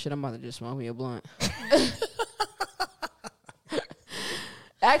appealing this shit. I'm about to just smoke me a blunt.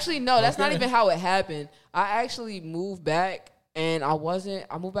 Actually, no, that's not even how it happened. I actually moved back, and I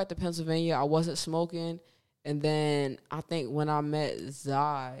moved back to Pennsylvania. I wasn't smoking. And then I think when I met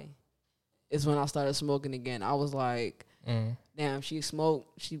Zai is when I started smoking again. I was like, damn, she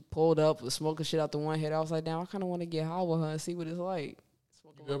smoked. She pulled up, was smoking shit out the one head. I was like, damn, I kind of want to get high with her and see what it's like.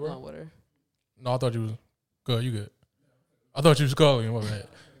 Smoke a little blunt with her. No, I thought you was good. You good? I thought you was calling. What was that?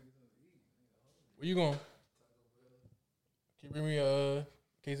 Where you going? Can you bring me a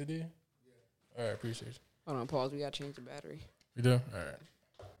quesadilla? Yeah. All right, appreciate you. Hold on, pause. We got to change the battery. We do?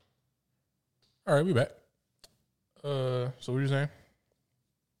 All right, we back. So what you saying?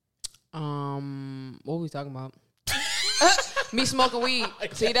 What were we talking about? Me smoking weed.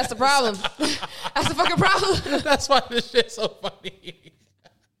 See, that's the problem. That's the fucking problem. That's why this shit's so funny.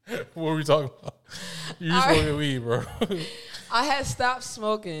 What were we talking about? You smoking weed, bro. I had stopped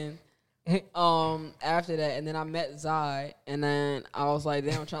smoking after that, and then I met Zai, and then I was like,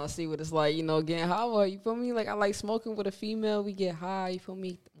 damn, I'm trying to see what it's like, getting high. You feel me? Like, I like smoking with a female. We get high, you feel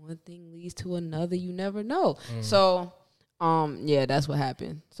me? One thing leads to another. You never know. So, yeah, that's what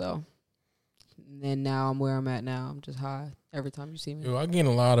happened. So, and then now I'm where I'm at now. I'm just high every time you see me. Yo, I gain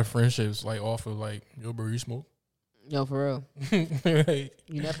a lot of friendships, like, off of, like, yo, bro, you smoke? Yo, for real. Like,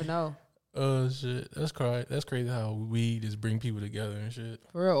 You never know. oh, shit. That's crazy how weed just bring people together and shit.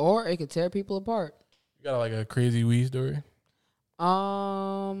 For real. Or it could tear people apart. You got, like, a crazy weed story?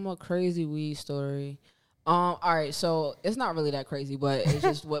 A crazy weed story. All right, so it's not really that crazy, but it's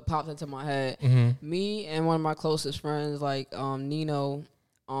just what popped into my head. Me and one of my closest friends, like Nino,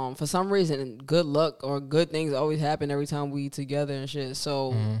 for some reason, good luck or good things always happen every time we together and shit.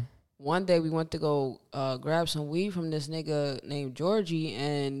 So one day we went to go grab some weed from this nigga named Georgie,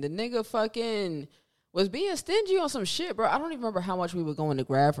 and the nigga fucking was being stingy on some shit, bro. I don't even remember how much we were going to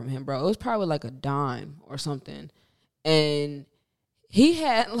grab from him, bro. It was probably like a dime or something, and he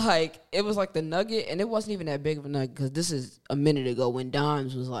had, like, it was like the nugget, and it wasn't even that big of a nugget, because this is a minute ago when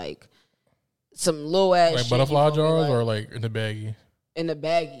dimes was, like, some little ass Like shit. butterfly jars, like, or, like, in the baggie? in the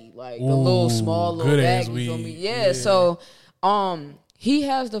baggie, like, the Ooh, little small little good ass baggie, you feel me? weed. Yeah, so, he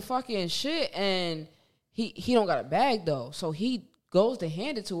has the fucking shit, and he don't got a bag, though, so he goes to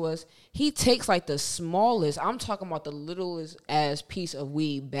hand it to us. He takes, like, the smallest, I'm talking about the littlest ass piece of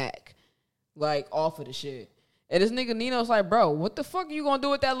weed back, like, off of the shit. And this nigga Nino's like, bro, what the fuck are you gonna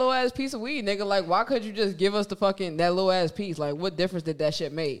do with that little ass piece of weed, nigga? Like, why could you just give us the fucking, that little ass piece? Like, what difference did that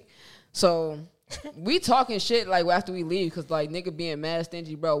shit make? So, we talking shit, like, after we leave, because, like, nigga being mad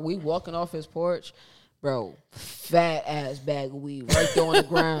stingy, bro. We walking off his porch, bro, fat ass bag of weed right there on the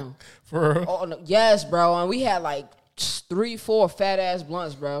ground. For real? Oh, no, yes, bro. And we had, like, 3-4 fat ass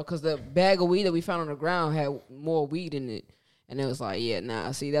blunts, bro, because the bag of weed that we found on the ground had more weed in it. And it was like, yeah,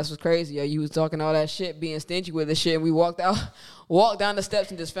 nah, see, that's what's crazy. Yo, you was talking all that shit, being stingy with the shit, and we walked down the steps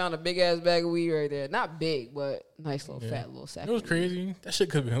and just found a big-ass bag of weed right there. Not big, but nice little fat little sack. It was crazy. That shit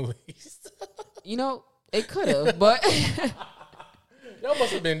could have been laced. It could have, but... Y'all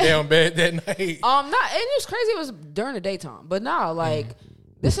must have been down bad that night. And it was crazy. It was during the daytime. But nah, like,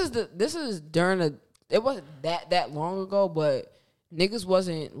 this is during it wasn't that long ago, but... Niggas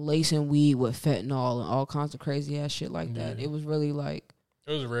wasn't lacing weed with fentanyl and all kinds of crazy ass shit like that. It was really like...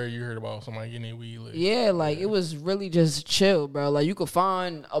 It was rare you heard about somebody getting their weed laced. Yeah, like, it was really just chill, bro. Like, you could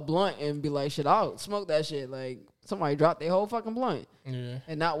find a blunt and be like, shit, I'll smoke that shit. Like, somebody dropped their whole fucking blunt. Yeah.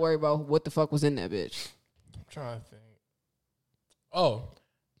 And not worry about what the fuck was in that bitch. I'm trying to think. Oh,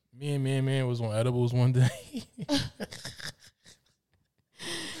 me and man was on edibles one day.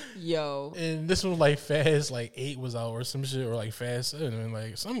 Yo. And this one, like, Fast, like, 8 was out or some shit, or, like, Fast 7, and,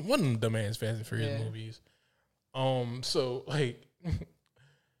 like, one of them dumbass Fast and Furious movies. So, like,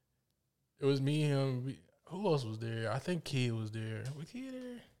 it was me, him, who else was there? I think Kid was there. Was Kid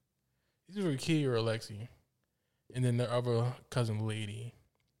there? Either were Kid or Alexi. And then the other cousin lady.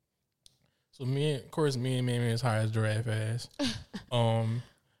 So, of course, me and man is high as giraffe ass.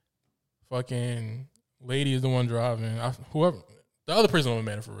 Fucking lady is the one driving. Whoever... The other person don't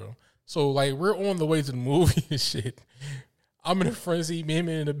matter for real. So, like, we're on the way to the movie and shit. I'm in the front seat, man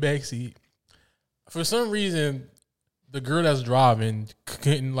in the back seat. For some reason, the girl that's driving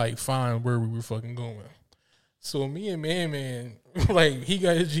couldn't, like, find where we were fucking going. So, me and man, like, he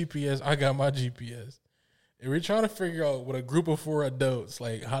got his GPS, I got my GPS. And we're trying to figure out with a group of 4 adults,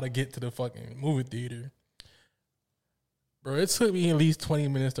 like, how to get to the fucking movie theater. Bro, it took me at least 20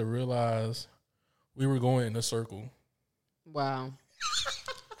 minutes to realize we were going in a circle. Wow.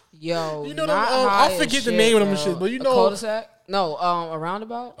 Yo, you know, I forget the name of them shit, but you know, a cul-de-sac? No, a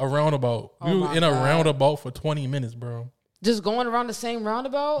roundabout. A roundabout. Oh, We were in a roundabout for 20 minutes, bro. Just going around the same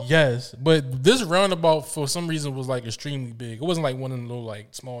roundabout? Yes, but this roundabout for some reason was like extremely big. It wasn't like one of the little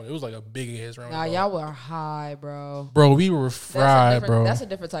like small. It was like a big ass roundabout. Nah, y'all were high, bro. Bro, we were fried, bro. That's a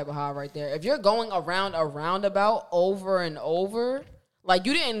different type of high right there. If you're going around a roundabout over and over. Like,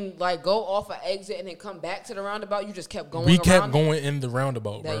 you didn't, like, go off an exit and then come back to the roundabout. You just kept going We around. kept going in the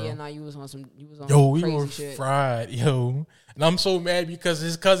roundabout, bro. Yeah, nah, you was on yo, crazy we were shit. fried, yo. And I'm so mad because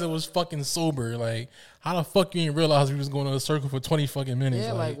his cousin was fucking sober. Like, how the fuck you didn't realize we was going in a circle for 20 fucking minutes?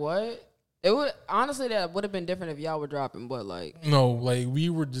 Yeah, like what? It would, honestly, that would have been different if y'all were dropping, but, like. No, like,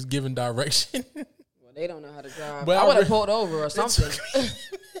 we were just giving direction. Well, they don't know how to drive. But I would have pulled over or something. To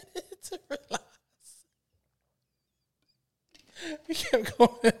realize. We kept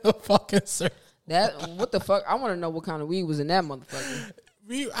going in a fucking circle. What the fuck? I want to know what kind of weed was in that motherfucker.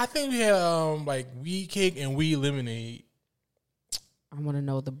 I think we had like weed cake and weed lemonade. I want to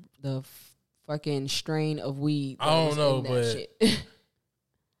know the fucking strain of weed. I don't know, but shit.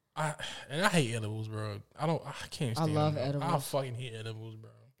 I hate edibles, bro. I can't stand love them. edibles. I fucking hate edibles, bro.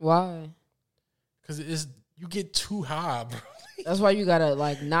 Why? Because you get too high, bro. That's why you gotta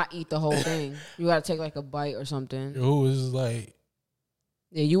like not eat the whole thing. You gotta take like a bite or something. Yo, it's like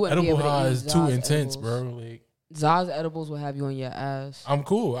Yeah, you wouldn't edible be able high to eat is too Zaz intense, edibles. bro. Like Zaz edibles will have you on your ass, I'm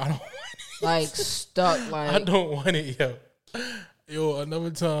cool. I don't. like stuck. Like I don't want it, yo. Yo,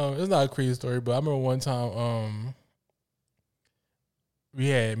 another time. It's not a crazy story, but I remember one time. We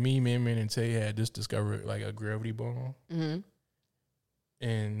had me, man, and Tay had just discovered like a gravity ball, mm-hmm.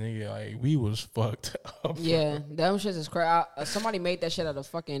 and nigga, like we was fucked up. Yeah, them shits is crazy. Somebody made that shit out of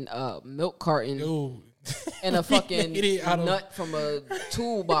fucking milk carton Yo, and a fucking made it out of- nut from a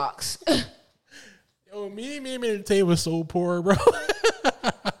toolbox. yo, me, and Tay was so poor, bro.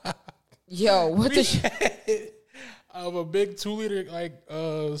 Yo, what the shit? Of a big 2 liter like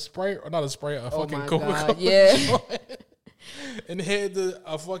Sprite, or not a Sprite, a Oh fucking my Coca-Cola. God, yeah. And had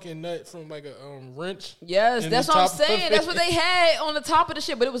a fucking nut from like a wrench. Yes, in that's the what I'm top of saying. it. That's what they had on the top of the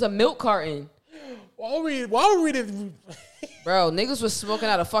shit, but it was a milk carton. Why were we Bro, niggas was smoking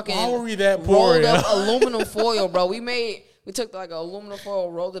out of fucking Why were we that poor, rolled up yo? aluminum foil, bro. We took like a aluminum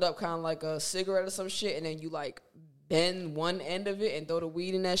foil, rolled it up kind of like a cigarette or some shit, and then you like bend one end of it and throw the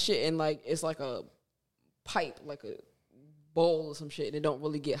weed in that shit, and like it's like a pipe, like a bowl or some shit, and it don't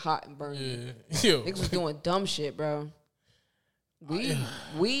really get hot and burn. Yeah. Yo. Niggas was doing dumb shit, bro.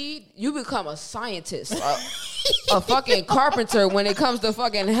 Weed, you become a scientist, a fucking carpenter when it comes to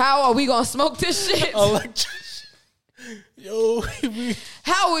fucking how are we gonna smoke this shit? Yo,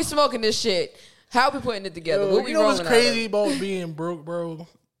 How are we smoking this shit? How are we putting it together? yo, What we you know what's rolling out of? crazy about being broke, bro?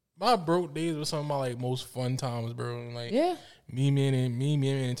 My broke days were some of my like most fun times, bro. And, like Yeah. me,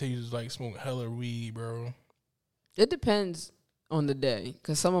 and Tay just like smoke hella weed, bro. It depends on the day,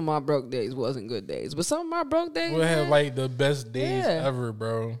 because some of my broke days wasn't good days, but some of my broke days, We'll have man, like the best days Yeah. ever,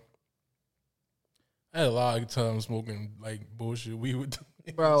 bro. I had a lot of time smoking like bullshit weed with them.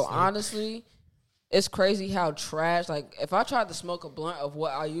 bro, So, honestly, it's crazy how trash. Like, if I tried to smoke a blunt of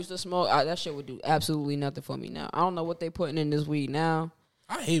what I used to smoke, that shit would do absolutely nothing for me now. I don't know what they putting in this weed now.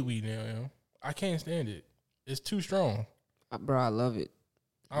 I hate weed now, yo. I can't stand it. It's too strong. Bro, I love it.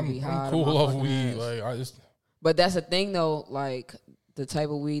 I'm be high cool to my off fucking weed. ass. Like I just But that's the thing, though. Like, the type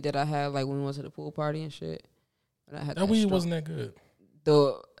of weed that I had, like, when we went to the pool party and shit. And I had that weed strong- wasn't that good.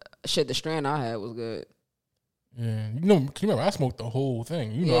 The strand I had was good. Yeah, you know, can you remember I smoked the whole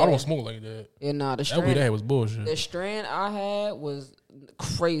thing? You know, Yeah. I don't smoke like that. Yeah, nah, the That weed I strand. had was bullshit. The strand I had was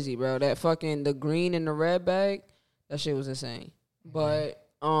crazy, bro. That fucking the green and the red bag, that shit was insane. But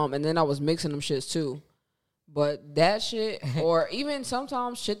and then I was mixing them shits too. But that shit, or even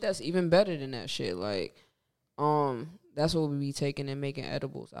sometimes shit that's even better than that shit, like that's what we be taking and making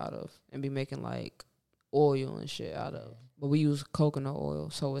edibles out of, and be making like oil and shit out of. But we use coconut oil,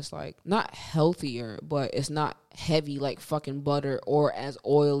 so it's like not healthier, but it's not heavy like fucking butter or as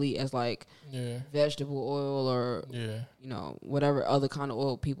oily as like Yeah, vegetable oil or yeah, you know whatever other kind of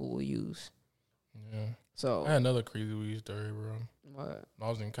oil people will use. yeah. So I had another crazy weed story, bro. what? When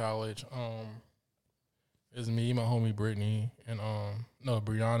I was in college, it was me, my homie Brittany, and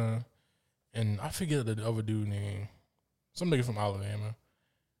Brianna, and I forget the other dude name, some nigga from Alabama,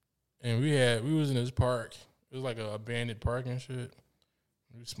 and we was in this park. It was like a abandoned park and shit.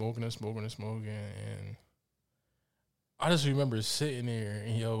 We was smoking, and I just remember sitting there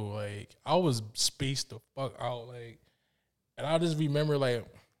and like I was spaced the fuck out, like, and I just remember like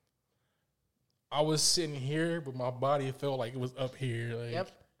I was sitting here, but my body felt like it was up here, like.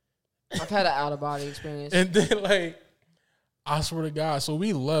 Yep. I've had an out of body experience. And then, like, I swear to God, so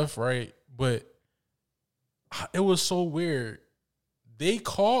we left, right? But it was so weird. They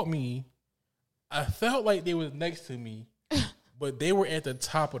called me. I felt like they was next to me, but they were at the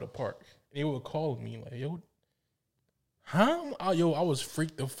top of the park. They were calling me, like, yo, huh? I was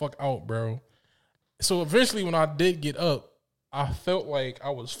freaked the fuck out, bro. So eventually, when I did get up, I felt like I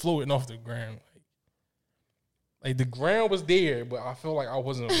was floating off the ground. Like the ground was there, but I felt like I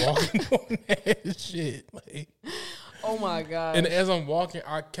wasn't walking on that shit. Like, oh my god! and as I'm walking,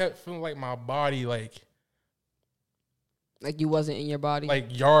 I kept feeling like my body, like you wasn't in your body.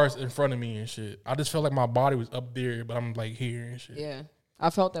 like yards in front of me and shit. I just felt like my body was up there, but I'm like here and shit. Yeah,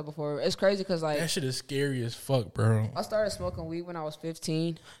 I felt that before. It's crazy because like That shit is scary as fuck, bro. I started smoking weed when I was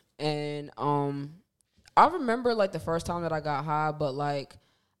 15, and I remember like the first time that I got high, but like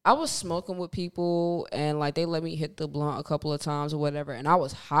I was smoking with people and like they let me hit the blunt a couple of times or whatever, and I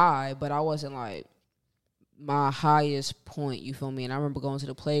was high, but I wasn't like my highest point, you feel me? And I remember going to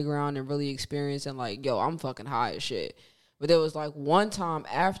the playground and really experiencing like, yo, I'm fucking high as shit. But there was like one time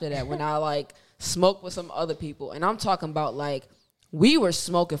after that when I like smoked with some other people, and I'm talking about like we were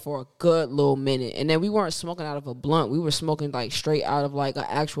smoking for a good little minute, and then we weren't smoking out of a blunt. We were smoking like straight out of like an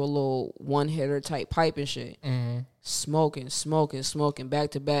actual little one hitter type pipe and shit. Smoking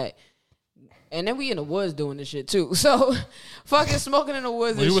back to back. And then we in the woods doing this shit too. So fucking smoking in the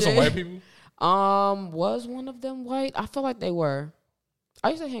woods and shit. You with some white people? Was one of them white? I feel like they were. I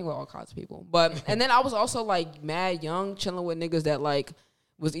used to hang with all kinds of people. But and then I was also like mad young, chilling with niggas that like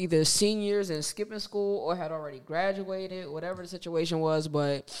was either seniors and skipping school or had already graduated, whatever the situation was.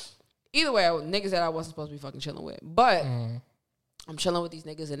 But either way, niggas that I wasn't supposed to be fucking chilling with. But I'm chilling with these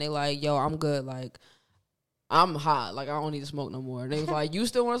niggas and they like, yo, I'm good. Like, I'm hot. Like, I don't need to smoke no more. They was like, you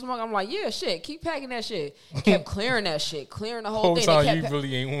still want to smoke? I'm like, yeah, shit. Keep packing that shit. Kept clearing that shit. Clearing the whole thing. Time you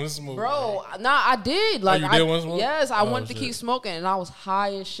really ain't want to smoke. Bro, nah, I did. Like, you did want to smoke? Yes, I wanted to keep smoking, and I was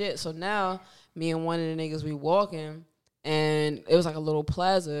high as shit. So now, me and one of the niggas, we walking, and it was like a little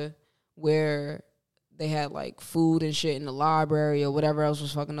plaza where they had, like, food and shit in the library or whatever else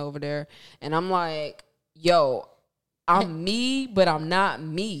was fucking over there. And I'm like, yo, I'm me, but I'm not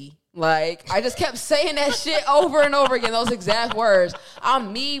me. Like, I just kept saying that shit over and over again, those exact words.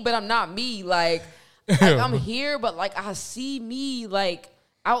 I'm me, but I'm not me. Like I'm here, but, like, I see me, like,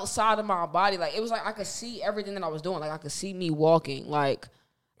 outside of my body. Like, it was like I could see everything that I was doing. Like, I could see me walking. Like,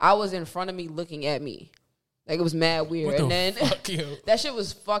 I was in front of me looking at me. Like, it was mad weird. And then that shit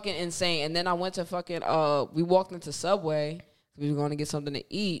was fucking insane. And then I went to fucking, we walked into Subway. We were going to get something to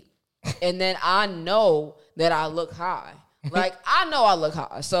eat. And then I know that I look high. Like, I know I look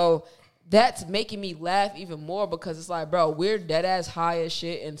high. So that's making me laugh even more because it's like, bro, we're dead ass high as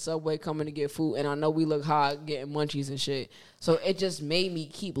shit in Subway coming to get food. And I know we look high getting munchies and shit. So it just made me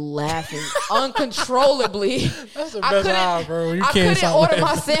keep laughing uncontrollably. That's the best high, bro. I couldn't order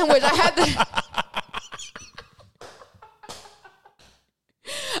my sandwich.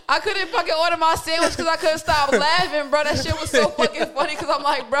 I couldn't fucking order my sandwich because I couldn't stop laughing, bro. That shit was so fucking funny because I'm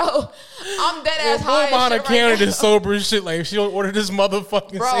like, bro, I'm dead ass high. Behind a counter is sober as shit. Like, if she don't order this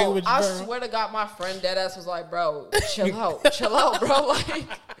motherfucking sandwich, bro. I swear to God, my friend dead ass was like, bro, chill out, bro. Like,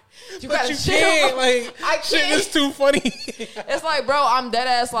 you gotta chill. Can't. Like, I can't. Shit is too funny. It's like, bro, I'm dead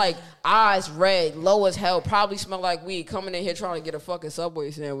ass, like, eyes red, low as hell, probably smell like weed, coming in here trying to get a fucking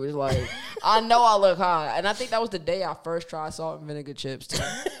Subway sandwich. Like, I know I look high. And I think that was the day I first tried salt and vinegar chips, too.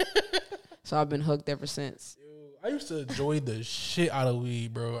 So I've been hooked ever since. I used to enjoy the shit out of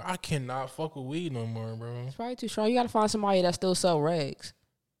weed, bro. I cannot fuck with weed no more, bro. It's probably too strong. You gotta find somebody that still sell regs.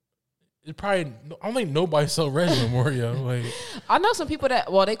 It probably, I don't think nobody sell regs no more, yo. Like, I know some people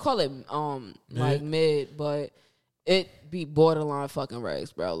that, well, they call it like mid, but it be borderline fucking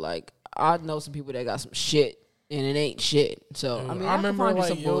regs, bro. Like, I know some people that got some shit and it ain't shit. So I mean, I remember find like,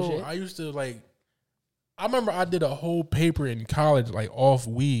 some bullshit. I used to like. I remember I did a whole paper in college like off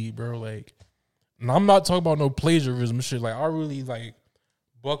weed, bro. Like, and I'm not talking about no plagiarism shit. Like, I really like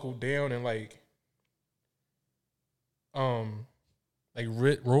buckled down and like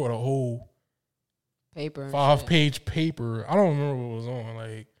wrote a whole paper, 5-page paper. I don't remember what it was on.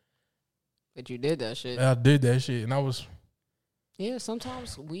 Like, but you did that shit. I did that shit, and I was. Yeah,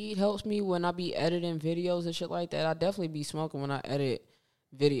 sometimes weed helps me when I be editing videos and shit like that. I definitely be smoking when I edit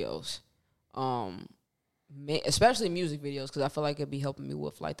videos, especially music videos, because I feel like it'd be helping me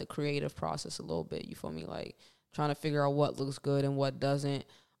with like the creative process a little bit. You feel me? Like trying to figure out what looks good and what doesn't.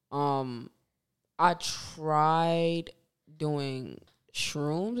 I tried doing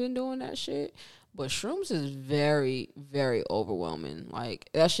shrooms and doing that shit, but shrooms is very, very overwhelming. Like,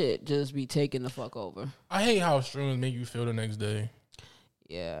 that shit just be taking the fuck over. I hate how shrooms make you feel the next day.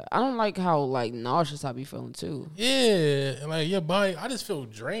 Yeah, I don't like how, like, nauseous I be feeling, too. Yeah, like, your body, I just feel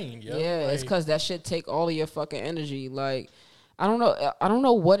drained, yo. Yeah, like, it's because that shit take all of your fucking energy. Like, I don't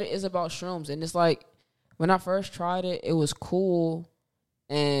know what it is about shrooms. And it's like, when I first tried it, it was cool,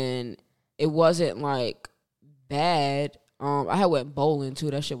 and it wasn't, like, bad. I had went bowling too.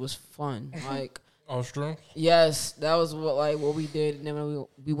 That shit was fun. Like, shrooms? Yes, that was what we did. And then when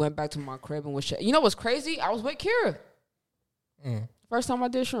we went back to my crib and was you know what's crazy? I was with Kira. First time I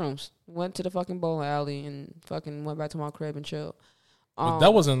did shrooms. Went to the fucking bowling alley and fucking went back to my crib and chilled. But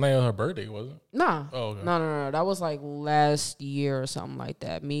that wasn't like her birthday, was it? Nah. Oh, okay. No. That was like last year or something like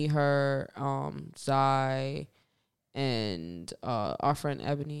that. Me, her, Zai, and our friend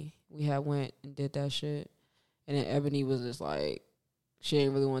Ebony. We had went and did that shit. And then Ebony was just like, she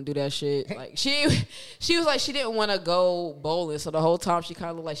didn't really want to do that shit. Like, she was like, she didn't want to go bowling. So the whole time she kind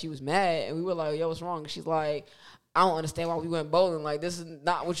of looked like she was mad. And we were like, yo, what's wrong? She's like, I don't understand why we went bowling. Like, this is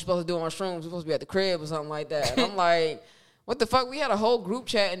not what you're supposed to do on shrooms. We're supposed to be at the crib or something like that. And I'm like, What the fuck? We had a whole group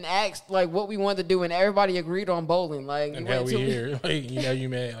chat and asked like what we wanted to do, and everybody agreed on bowling. Like, And now we here. Like, you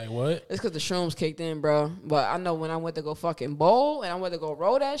mad? Like, what? It's because the shrooms kicked in, bro. But I know when I went to go fucking bowl and I went to go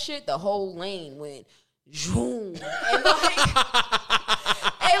roll that shit, the whole lane went zoom. And like,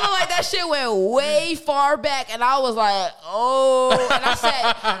 it looked like that shit went way far back, and I was like, oh. And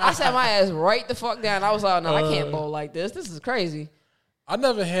I sat my ass right the fuck down. I was like, no, I can't bowl like this. This is crazy. I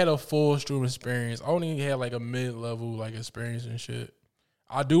never had a full shroom experience. I only had like a mid-level like experience and shit.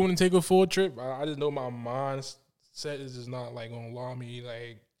 I do want to take a full trip. I just know my mindset is just not like gonna allow me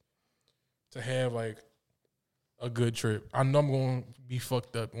like to have like a good trip. I know I'm gonna be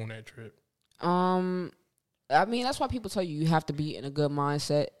fucked up on that trip. I mean, that's why people tell you have to be in a good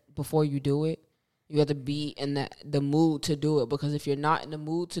mindset before you do it. You have to be in the mood to do it, because if you're not in the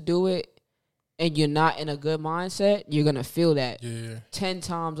mood to do it and you're not in a good mindset, you're gonna feel that 10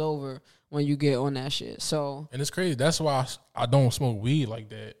 times over when you get on that shit. So, and it's crazy. That's why I don't smoke weed like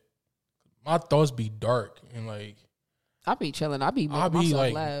that. My thoughts be dark and like I be chilling. I be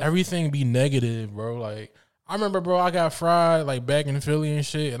like laugh. Everything be negative, bro. Like I remember, bro, I got fried like back in Philly and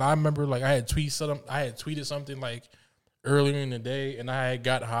shit, and I remember like I had tweeted something like earlier in the day, and I had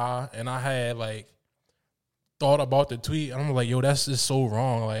got high, and I had like thought about the tweet, and I'm like, yo, that's just so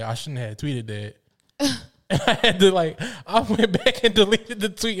wrong. Like I shouldn't have tweeted that. And I had to like, I went back and deleted the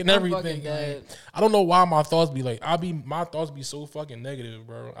tweet and everything. Like, I don't know why my thoughts be like, my thoughts be so fucking negative,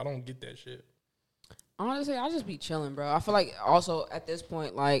 bro. I don't get that shit. Honestly, I just be chilling, bro. I feel like also at this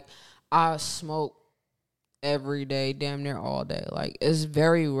point, like I smoke every day, damn near all day. Like it's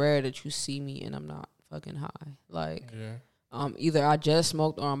very rare that you see me and I'm not fucking high. Like, either I just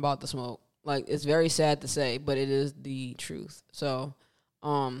smoked or I'm about to smoke. Like it's very sad to say, but it is the truth. So,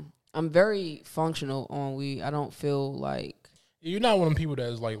 I'm very functional on weed. I don't feel like you're not one of them people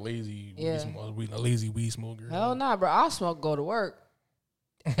that's like lazy, lazy weed smoker. Hell nah, bro. I smoke, go to work,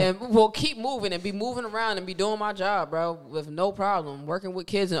 and we'll keep moving and be moving around and be doing my job, bro, with no problem. Working with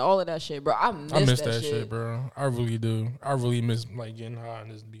kids and all of that shit, bro. I miss that shit, bro. I really do. I really miss like getting high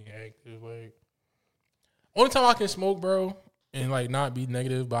and just being active. Like only time I can smoke, bro, and like not be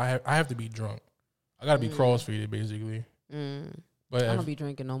negative, but I have to be drunk. I gotta be crossfaded, basically. But I don't be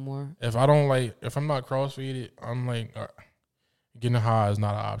drinking no more. If I'm not crossfaded, I'm like getting high is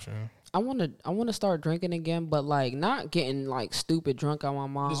not an option. I wanna start drinking again, but like not getting like stupid drunk on my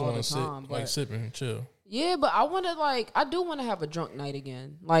mind all the time. Like sipping, chill. Yeah, but I do wanna have a drunk night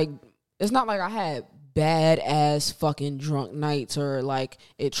again. Like it's not like I had bad ass fucking drunk nights or like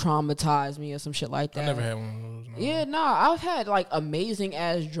it traumatized me or some shit like that. I never had one of those. No. Yeah, I've had like amazing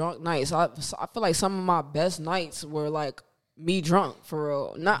ass drunk nights. I feel like some of my best nights were like me drunk for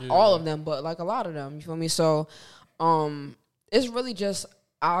real. Not all of them, but like a lot of them. You feel me? So, it's really just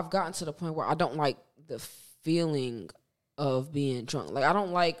I've gotten to the point where I don't like the feeling of being drunk. Like I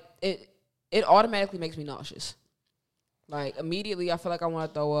don't like it. It automatically makes me nauseous. Like immediately, I feel like I want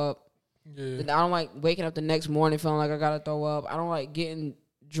to throw up. Yeah. I don't like waking up the next morning feeling like I gotta throw up. I don't like getting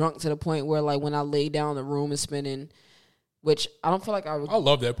drunk to the point where like when I lay down, the room is spinning. Which I don't feel like I would. I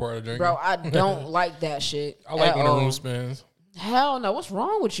love that part of drinking, bro. I don't like that shit. I like when the room spins. Hell no! What's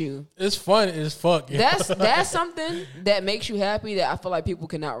wrong with you? It's fun as fuck. Yeah. That's something that makes you happy that I feel like people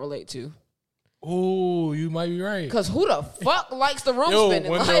cannot relate to. Ooh, you might be right. Cause who the fuck likes the room spinning?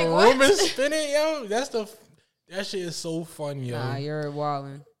 When like, the room is spinning, yo, that shit is so fun, yo. Nah, you're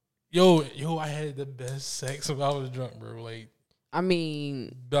wildin'. Yo, I had the best sex when I was drunk, bro. Like, I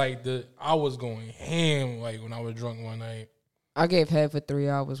mean, like I was going ham like when I was drunk one night. I gave head for 3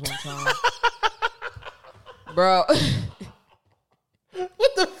 hours one time, bro.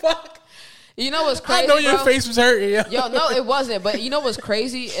 What the fuck? You know what's crazy? I know your face was hurting. Yo, no, it wasn't. But you know what's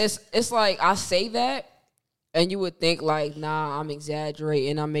crazy? It's like I say that, and you would think like, nah, I'm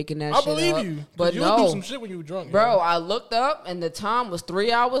exaggerating. I'm making that. I shit believe up. you, but you'll no, do some shit when you were drunk, bro. I looked up, and the time was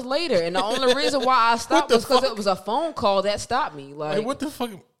 3 hours later, and the only reason why I stopped was because it was a phone call that stopped me. Like what the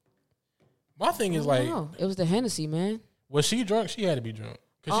fuck? My thing is like, it was the Hennessy, man. Was she drunk? She had to be drunk.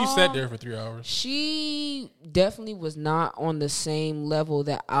 Because she sat there for 3 hours. She definitely was not on the same level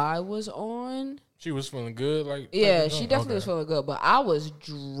that I was on. She was feeling good? Yeah, she definitely was feeling good. But I was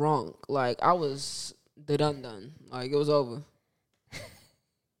drunk. Like, I was the done. Like, it was over.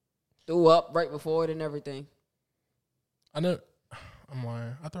 Threw up right before it and everything. I'm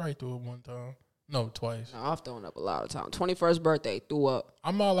lying. I thought I threw up one time. No, twice. No, I've thrown up a lot of times. 21st birthday, threw up.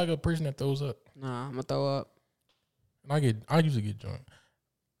 I'm not like a person that throws up. Nah, I'm going to throw up. And I usually get drunk.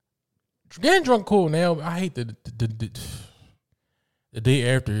 Getting drunk cool now. I hate the The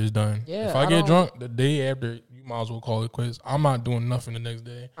day after is done. Yeah, if I get drunk, the day after, you might as well call it quits. I'm not doing nothing the next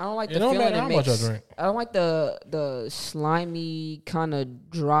day. I don't like It the don't feeling matter it how makes. much I drink. I don't like the slimy kind of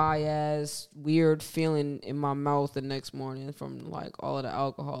dry ass weird feeling in my mouth the next morning from like all of the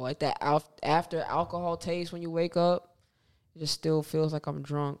alcohol. Like that after alcohol taste when you wake up, it just still feels like I'm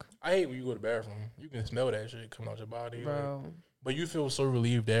drunk. I hate when you go to the bathroom. You can smell that shit coming out your body, bro. Like, but you feel so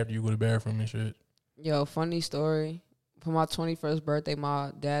relieved after you go to the bathroom and shit. Yo, funny story. For my 21st birthday,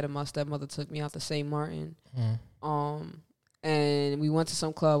 my dad and my stepmother took me out to St. Martin. And we went to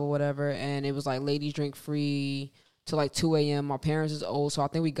some club or whatever, and it was like ladies drink free till like 2 a.m. My parents is old, so I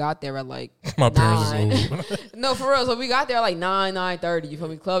think we got there at like My 9. parents is old. No, for real. So we got there at like 9:30. You feel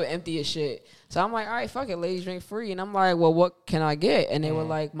me? Club empty as shit. So I'm like, all right, fuck it, ladies drink free. And I'm like, well, what can I get? And they were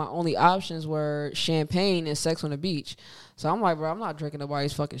like, my only options were champagne and sex on the beach. So I'm like, bro, I'm not drinking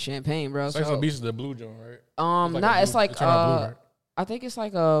nobody's fucking champagne, bro. Sex so, on the beach is the blue joint, right? It's like blue, right? I think it's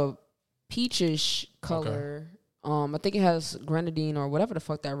like a peachish color. Okay. I think it has grenadine or whatever the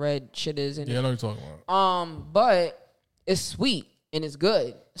fuck that red shit is in it. Yeah, I know what you're talking about. But it's sweet and it's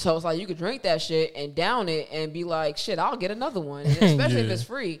good. So it's like you could drink that shit and down it and be like, shit, I'll get another one. And especially if it's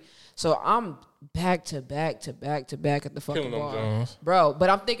free. So I'm back to back at the fucking bar. Bro, but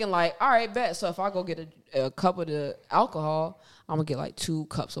I'm thinking like, all right, bet. So if I go get a cup of the alcohol, I'm going to get like 2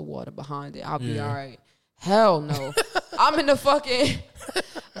 cups of water behind it. I'll be all right. Hell no. I'm in the fucking...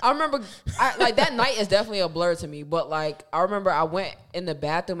 I remember, like, that night is definitely a blur to me. But, like, I remember I went in the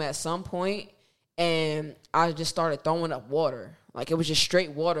bathroom at some point, and I just started throwing up water. Like, it was just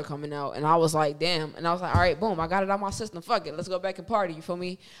straight water coming out. And I was like, damn. And I was like, all right, boom, I got it out my system. Fuck it. Let's go back and party. You feel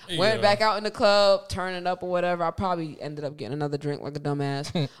me? Yeah. Went back out in the club, turning up or whatever. I probably ended up getting another drink like a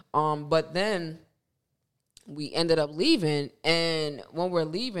dumbass. But then... we ended up leaving, and when we're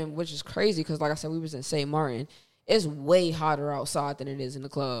leaving, which is crazy because, like I said, we was in St. Martin, it's way hotter outside than it is in the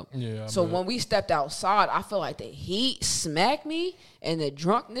club. Yeah. So when we stepped outside, I feel like the heat smacked me, and the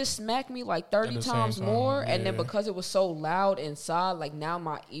drunkenness smacked me like 30 times more. Yeah. And then because it was so loud inside, like now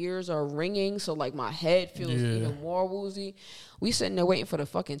my ears are ringing, so like my head feels even more woozy. We sitting there waiting for the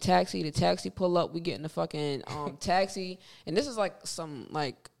fucking taxi. The taxi pull up. We get in the fucking taxi, and this is like some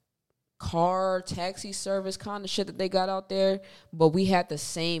like car taxi service kind of shit that they got out there, but we had the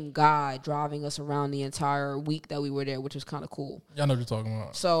same guy driving us around the entire week that we were there, which was kind of cool. Y'all know what you're talking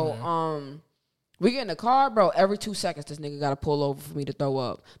about. So we get in the car, bro. Every 2 seconds this nigga gotta pull over for me to throw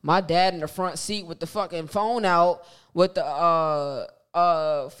up. My dad in the front seat with the fucking phone out with the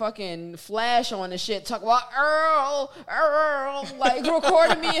fucking flash on and shit, talking about Earl, like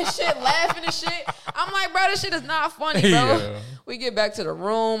recording me and shit, laughing and shit. I'm like, bro, this shit is not funny, bro. Yeah. We get back to the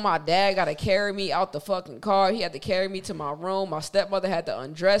room. My dad got to carry me out the fucking car. He had to carry me to my room. My stepmother had to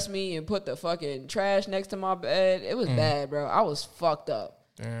undress me and put the fucking trash next to my bed. It was bad, bro. I was fucked up.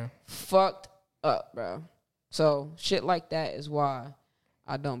 Damn. Fucked up, bro. So shit like that is why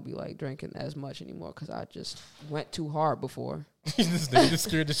I don't be like drinking as much anymore, because I just went too hard before. This nigga just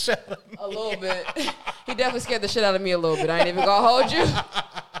scared the shit out of me. A little bit. He definitely scared the shit out of me a little bit. I ain't even gonna hold you.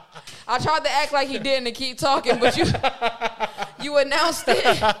 I tried to act like he didn't and keep talking, but you announced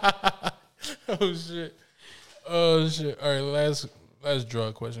it. Oh shit. All right, last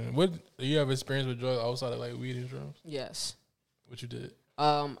drug question. What do you have experience with drugs outside of like weed and drugs? Yes. What you did?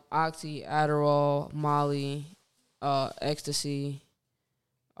 Oxy, Adderall, Molly, ecstasy.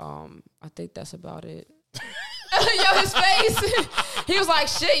 I think that's about it. Yo, his face. He was like,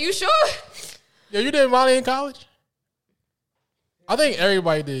 shit, you sure? Yo, you did Molly in college? I think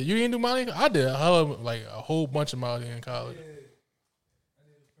everybody did. You didn't do Molly? I did a whole bunch of Molly in college.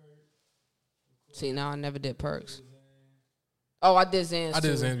 See, now I never did perks. Oh, I did Xans. I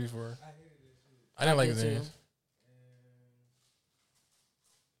did Xans before. I didn't like Xans.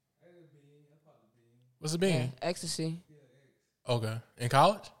 What's the bean? Yeah, ecstasy. Okay. In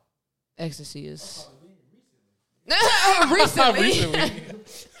college? Ecstasy is... Recently.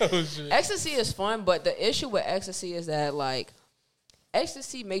 Oh, shit. Ecstasy is fun, but the issue with ecstasy is that, like,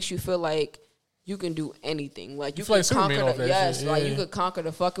 ecstasy makes you feel like you can do anything. Like, you can conquer you could conquer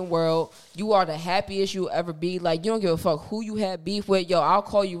the fucking world. You are the happiest you'll ever be. Like, you don't give a fuck who you had beef with. Yo, I'll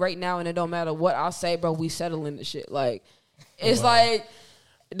call you right now, and it don't matter what I'll say, bro. We settling the shit. Like, it's like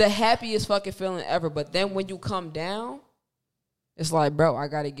the happiest fucking feeling ever. But then when you come down, it's like, bro, I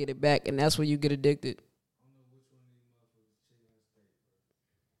got to get it back, and that's when you get addicted.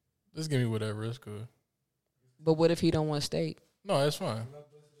 Just give me whatever. It's good. But what if he don't want steak? No, that's fine.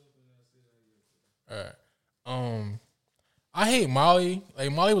 All right. I hate Molly.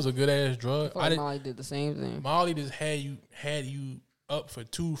 Like, Molly was a good ass drug. Molly did the same thing. Molly just had you up for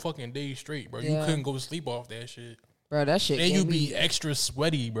 2 fucking days straight, bro. Yeah. You couldn't go to sleep off that shit. Bro, that shit. Then gave you me, be extra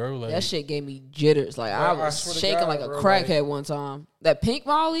sweaty, bro. Like that shit gave me jitters. Like Bro, I I was swear to shaking God, like a bro, crackhead one time. That pink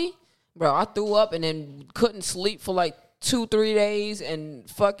Molly, bro, I threw up and then couldn't sleep for like 2-3 days and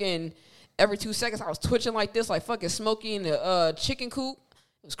fucking every 2 seconds I was twitching like this, like fucking Smokey in the chicken coop.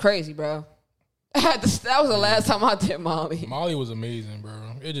 It was crazy, bro. That was the last time I did Molly. Molly was amazing, bro.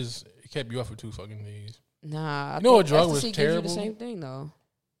 It kept you up for 2 fucking days. Nah, You know what drug ecstasy was gives you terrible? the same thing though.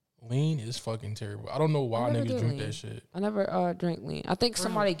 Lean is fucking terrible. I don't know why I never niggas did drink lean. that shit. I never drank lean. I think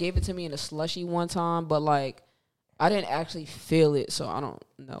somebody gave it to me in a slushy one time, but like I didn't actually feel it, so I don't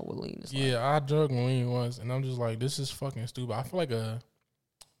know what lean is like. Yeah, I drug lean once, and I'm just like, this is fucking stupid. I feel like you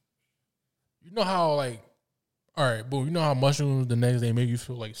know how like, all right, boom, you know how mushrooms the next day make you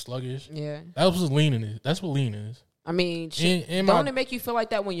feel like sluggish? Yeah. That's what lean is. That's what lean is. I mean, And don't it make you feel like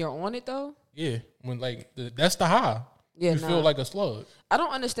that when you're on it though? Yeah, when like that's the high. Yeah, you feel like a slug. I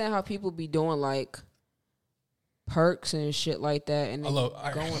don't understand how people be doing like perks and shit like that, and then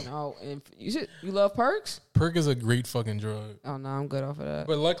going out and you love perks. Perk is a great fucking drug. Oh no, I'm good off of that.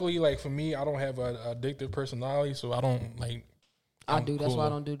 But luckily, like for me, I don't have an addictive personality, so I don't like. I do. That's why I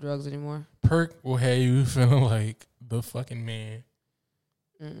don't do drugs anymore. Perk will have you feeling like the fucking man.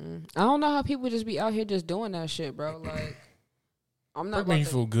 I don't know how people just be out here just doing that shit, bro. Like, I'm not. Perk make you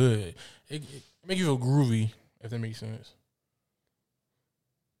feel good. It make you feel groovy, if that makes sense.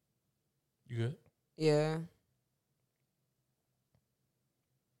 You good? Yeah.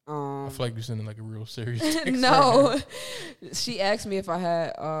 I feel like you're sending like a real serious text. No. She asked me if I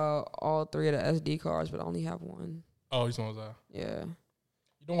had all 3 of the SD cards, but I only have one. Oh, you saw that? Yeah.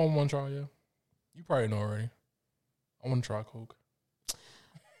 You don't want one try, yeah? You probably know already. I want to try Coke.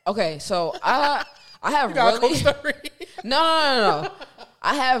 Okay, so I have You got really a Coke story? No.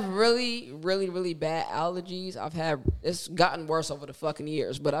 I have really, really, really bad allergies. It's gotten worse over the fucking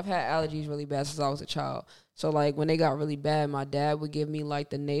years, but I've had allergies really bad since I was a child. So like when they got really bad, my dad would give me like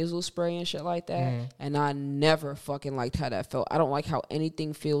the nasal spray and shit like that, and I never fucking liked how that felt. I don't like how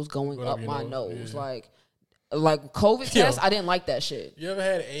anything feels going up my nose. Yeah. Like COVID test, I didn't like that shit. You ever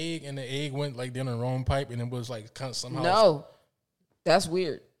had egg and the egg went like down the wrong pipe and it was like somehow? No, that's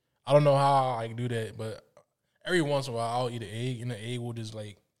weird. I don't know how I can do that, but every once in a while I'll eat an egg and the egg will just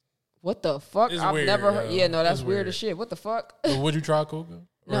like. What the fuck? It's I've weird, never heard. Yeah, no, that's it's weird as shit. What the fuck? So would you try Coke?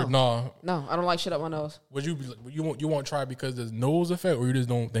 No. No, I don't like shit up my nose. Would you won't try because there's nose effect, or you just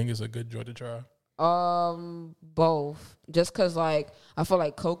don't think it's a good drug to try? Both. Just cause like I feel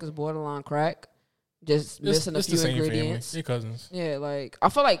like Coke is borderline crack. Just missing a few the same ingredients. Family. They're cousins. Yeah, like I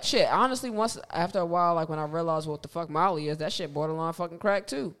feel like shit. Honestly, once after a while, like when I realized what the fuck Molly is, that shit borderline fucking crack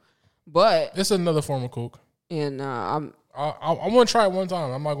too. But it's another form of Coke. And I want to try it one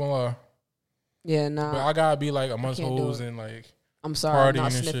time. I'm not gonna lie. Yeah, nah. But I gotta be like amongst hoes and like. I'm sorry, I'm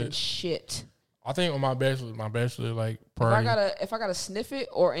not and sniffing shit. I think on my bachelor like party. If I gotta sniff it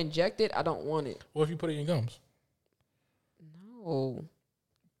or inject it, I don't want it. What if you put it in your gums? No.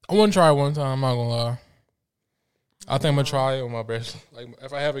 I want to try it one time. I'm not gonna lie. I think I'm gonna try it on my bachelor. Like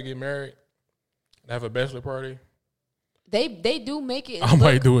if I ever get married, and have a bachelor party. They do make it. I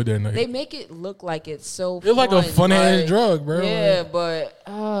might do it that night. They make it look like it's so. It's like a fun ass drug, bro. Yeah, but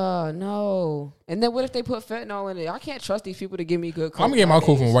no. And then what if they put fentanyl in it? I can't trust these people to give me good Coke. I'm getting my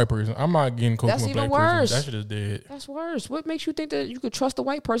Coke from a white person. I'm not getting Coke That's from a even black worse. person. That shit is dead. That's worse. What makes you think that you could trust the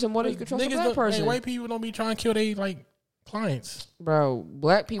white person more than you could trust the black person? White people don't be trying to kill their like clients, bro.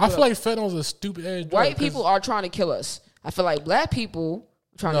 Black people. I feel like fentanyl's a stupid ass drug. White people are trying to kill us. I feel like black people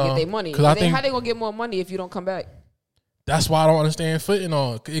are trying to get their money. How they gonna get more money if you don't come back? That's why I don't understand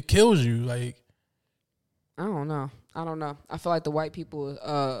fentanyl. It kills you. Like I don't know. I feel like the white people.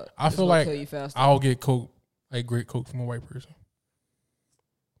 I feel like kill you faster. I'll get Coke, like great Coke from a white person.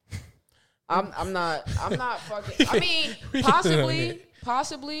 I'm not fucking. I mean,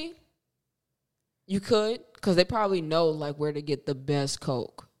 possibly, you could, because they probably know like where to get the best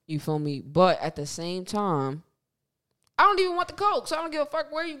Coke. You feel me? But at the same time, I don't even want the Coke, so I don't give a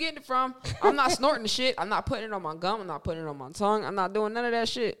fuck where you getting it from. I'm not snorting the shit. I'm not putting it on my gum. I'm not putting it on my tongue. I'm not doing none of that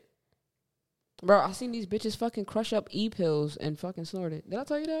shit. Bro, I seen these bitches fucking crush up E-pills and fucking snort it. Did I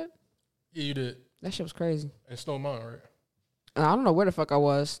tell you that? Yeah, you did. That shit was crazy. And Stone Mountain, right? And I don't know where the fuck I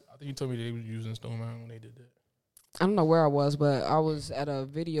was. I think you told me they was using Stone Mountain when they did that. I don't know where I was, but I was at a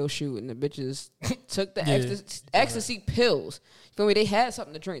video shoot and the bitches took the ecstasy pills. You feel me? They had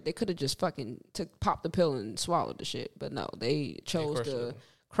something to drink. They could have just fucking popped the pill and swallowed the shit. But no, they chose to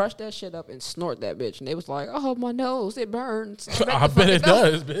crush that shit up and snort that bitch. And they was like, oh, my nose, it burns. I bet it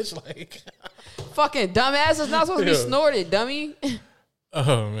does, bitch. Like, fucking dumbass, it's not supposed to be snorted, dummy.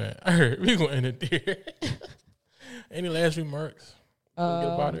 Oh, man. All right, we going to end it there. Any last remarks? Get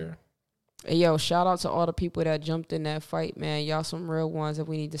up out of here. Hey, yo, shout out to all the people that jumped in that fight, man. Y'all some real ones that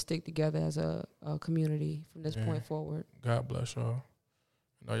we need to stick together as a community from this point forward. God bless y'all.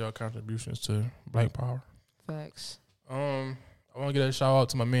 And all y'all contributions to Black Power. Facts. I want to get a shout out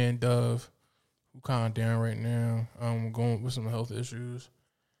to my man Dove, who kind of down right now. Going with some health issues.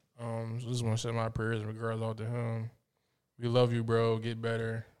 So just want to send my prayers and regards out to him. We love you, bro. Get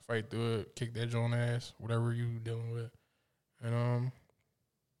better. Fight through it. Kick that joint ass. Whatever you dealing with. And trying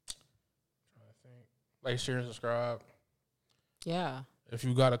to think. Like, share, and subscribe. Yeah. If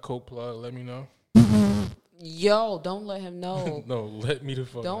you got a Coke plug, let me know. Yo, don't let him know. No, let me the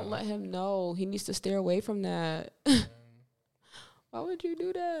fuck Don't know. let him know. He needs to steer away from that. Why would you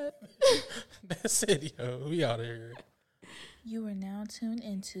do that? That's it, yo. We out of here. You are now tuned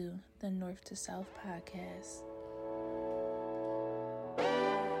into the North to South podcast.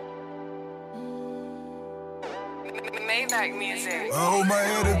 Maybach music. I hold my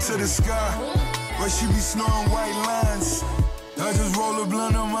head up to the sky, but she be snoring white lines. I just roll a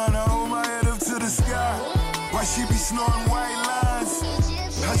blunt of mine, I hold my head up to the sky. Why she be snoring white lines?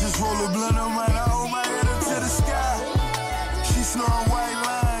 I just roll a blunt of mine, I hold my head up to the sky. She snoring white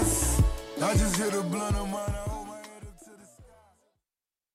lines. I just hit a blunt of mine.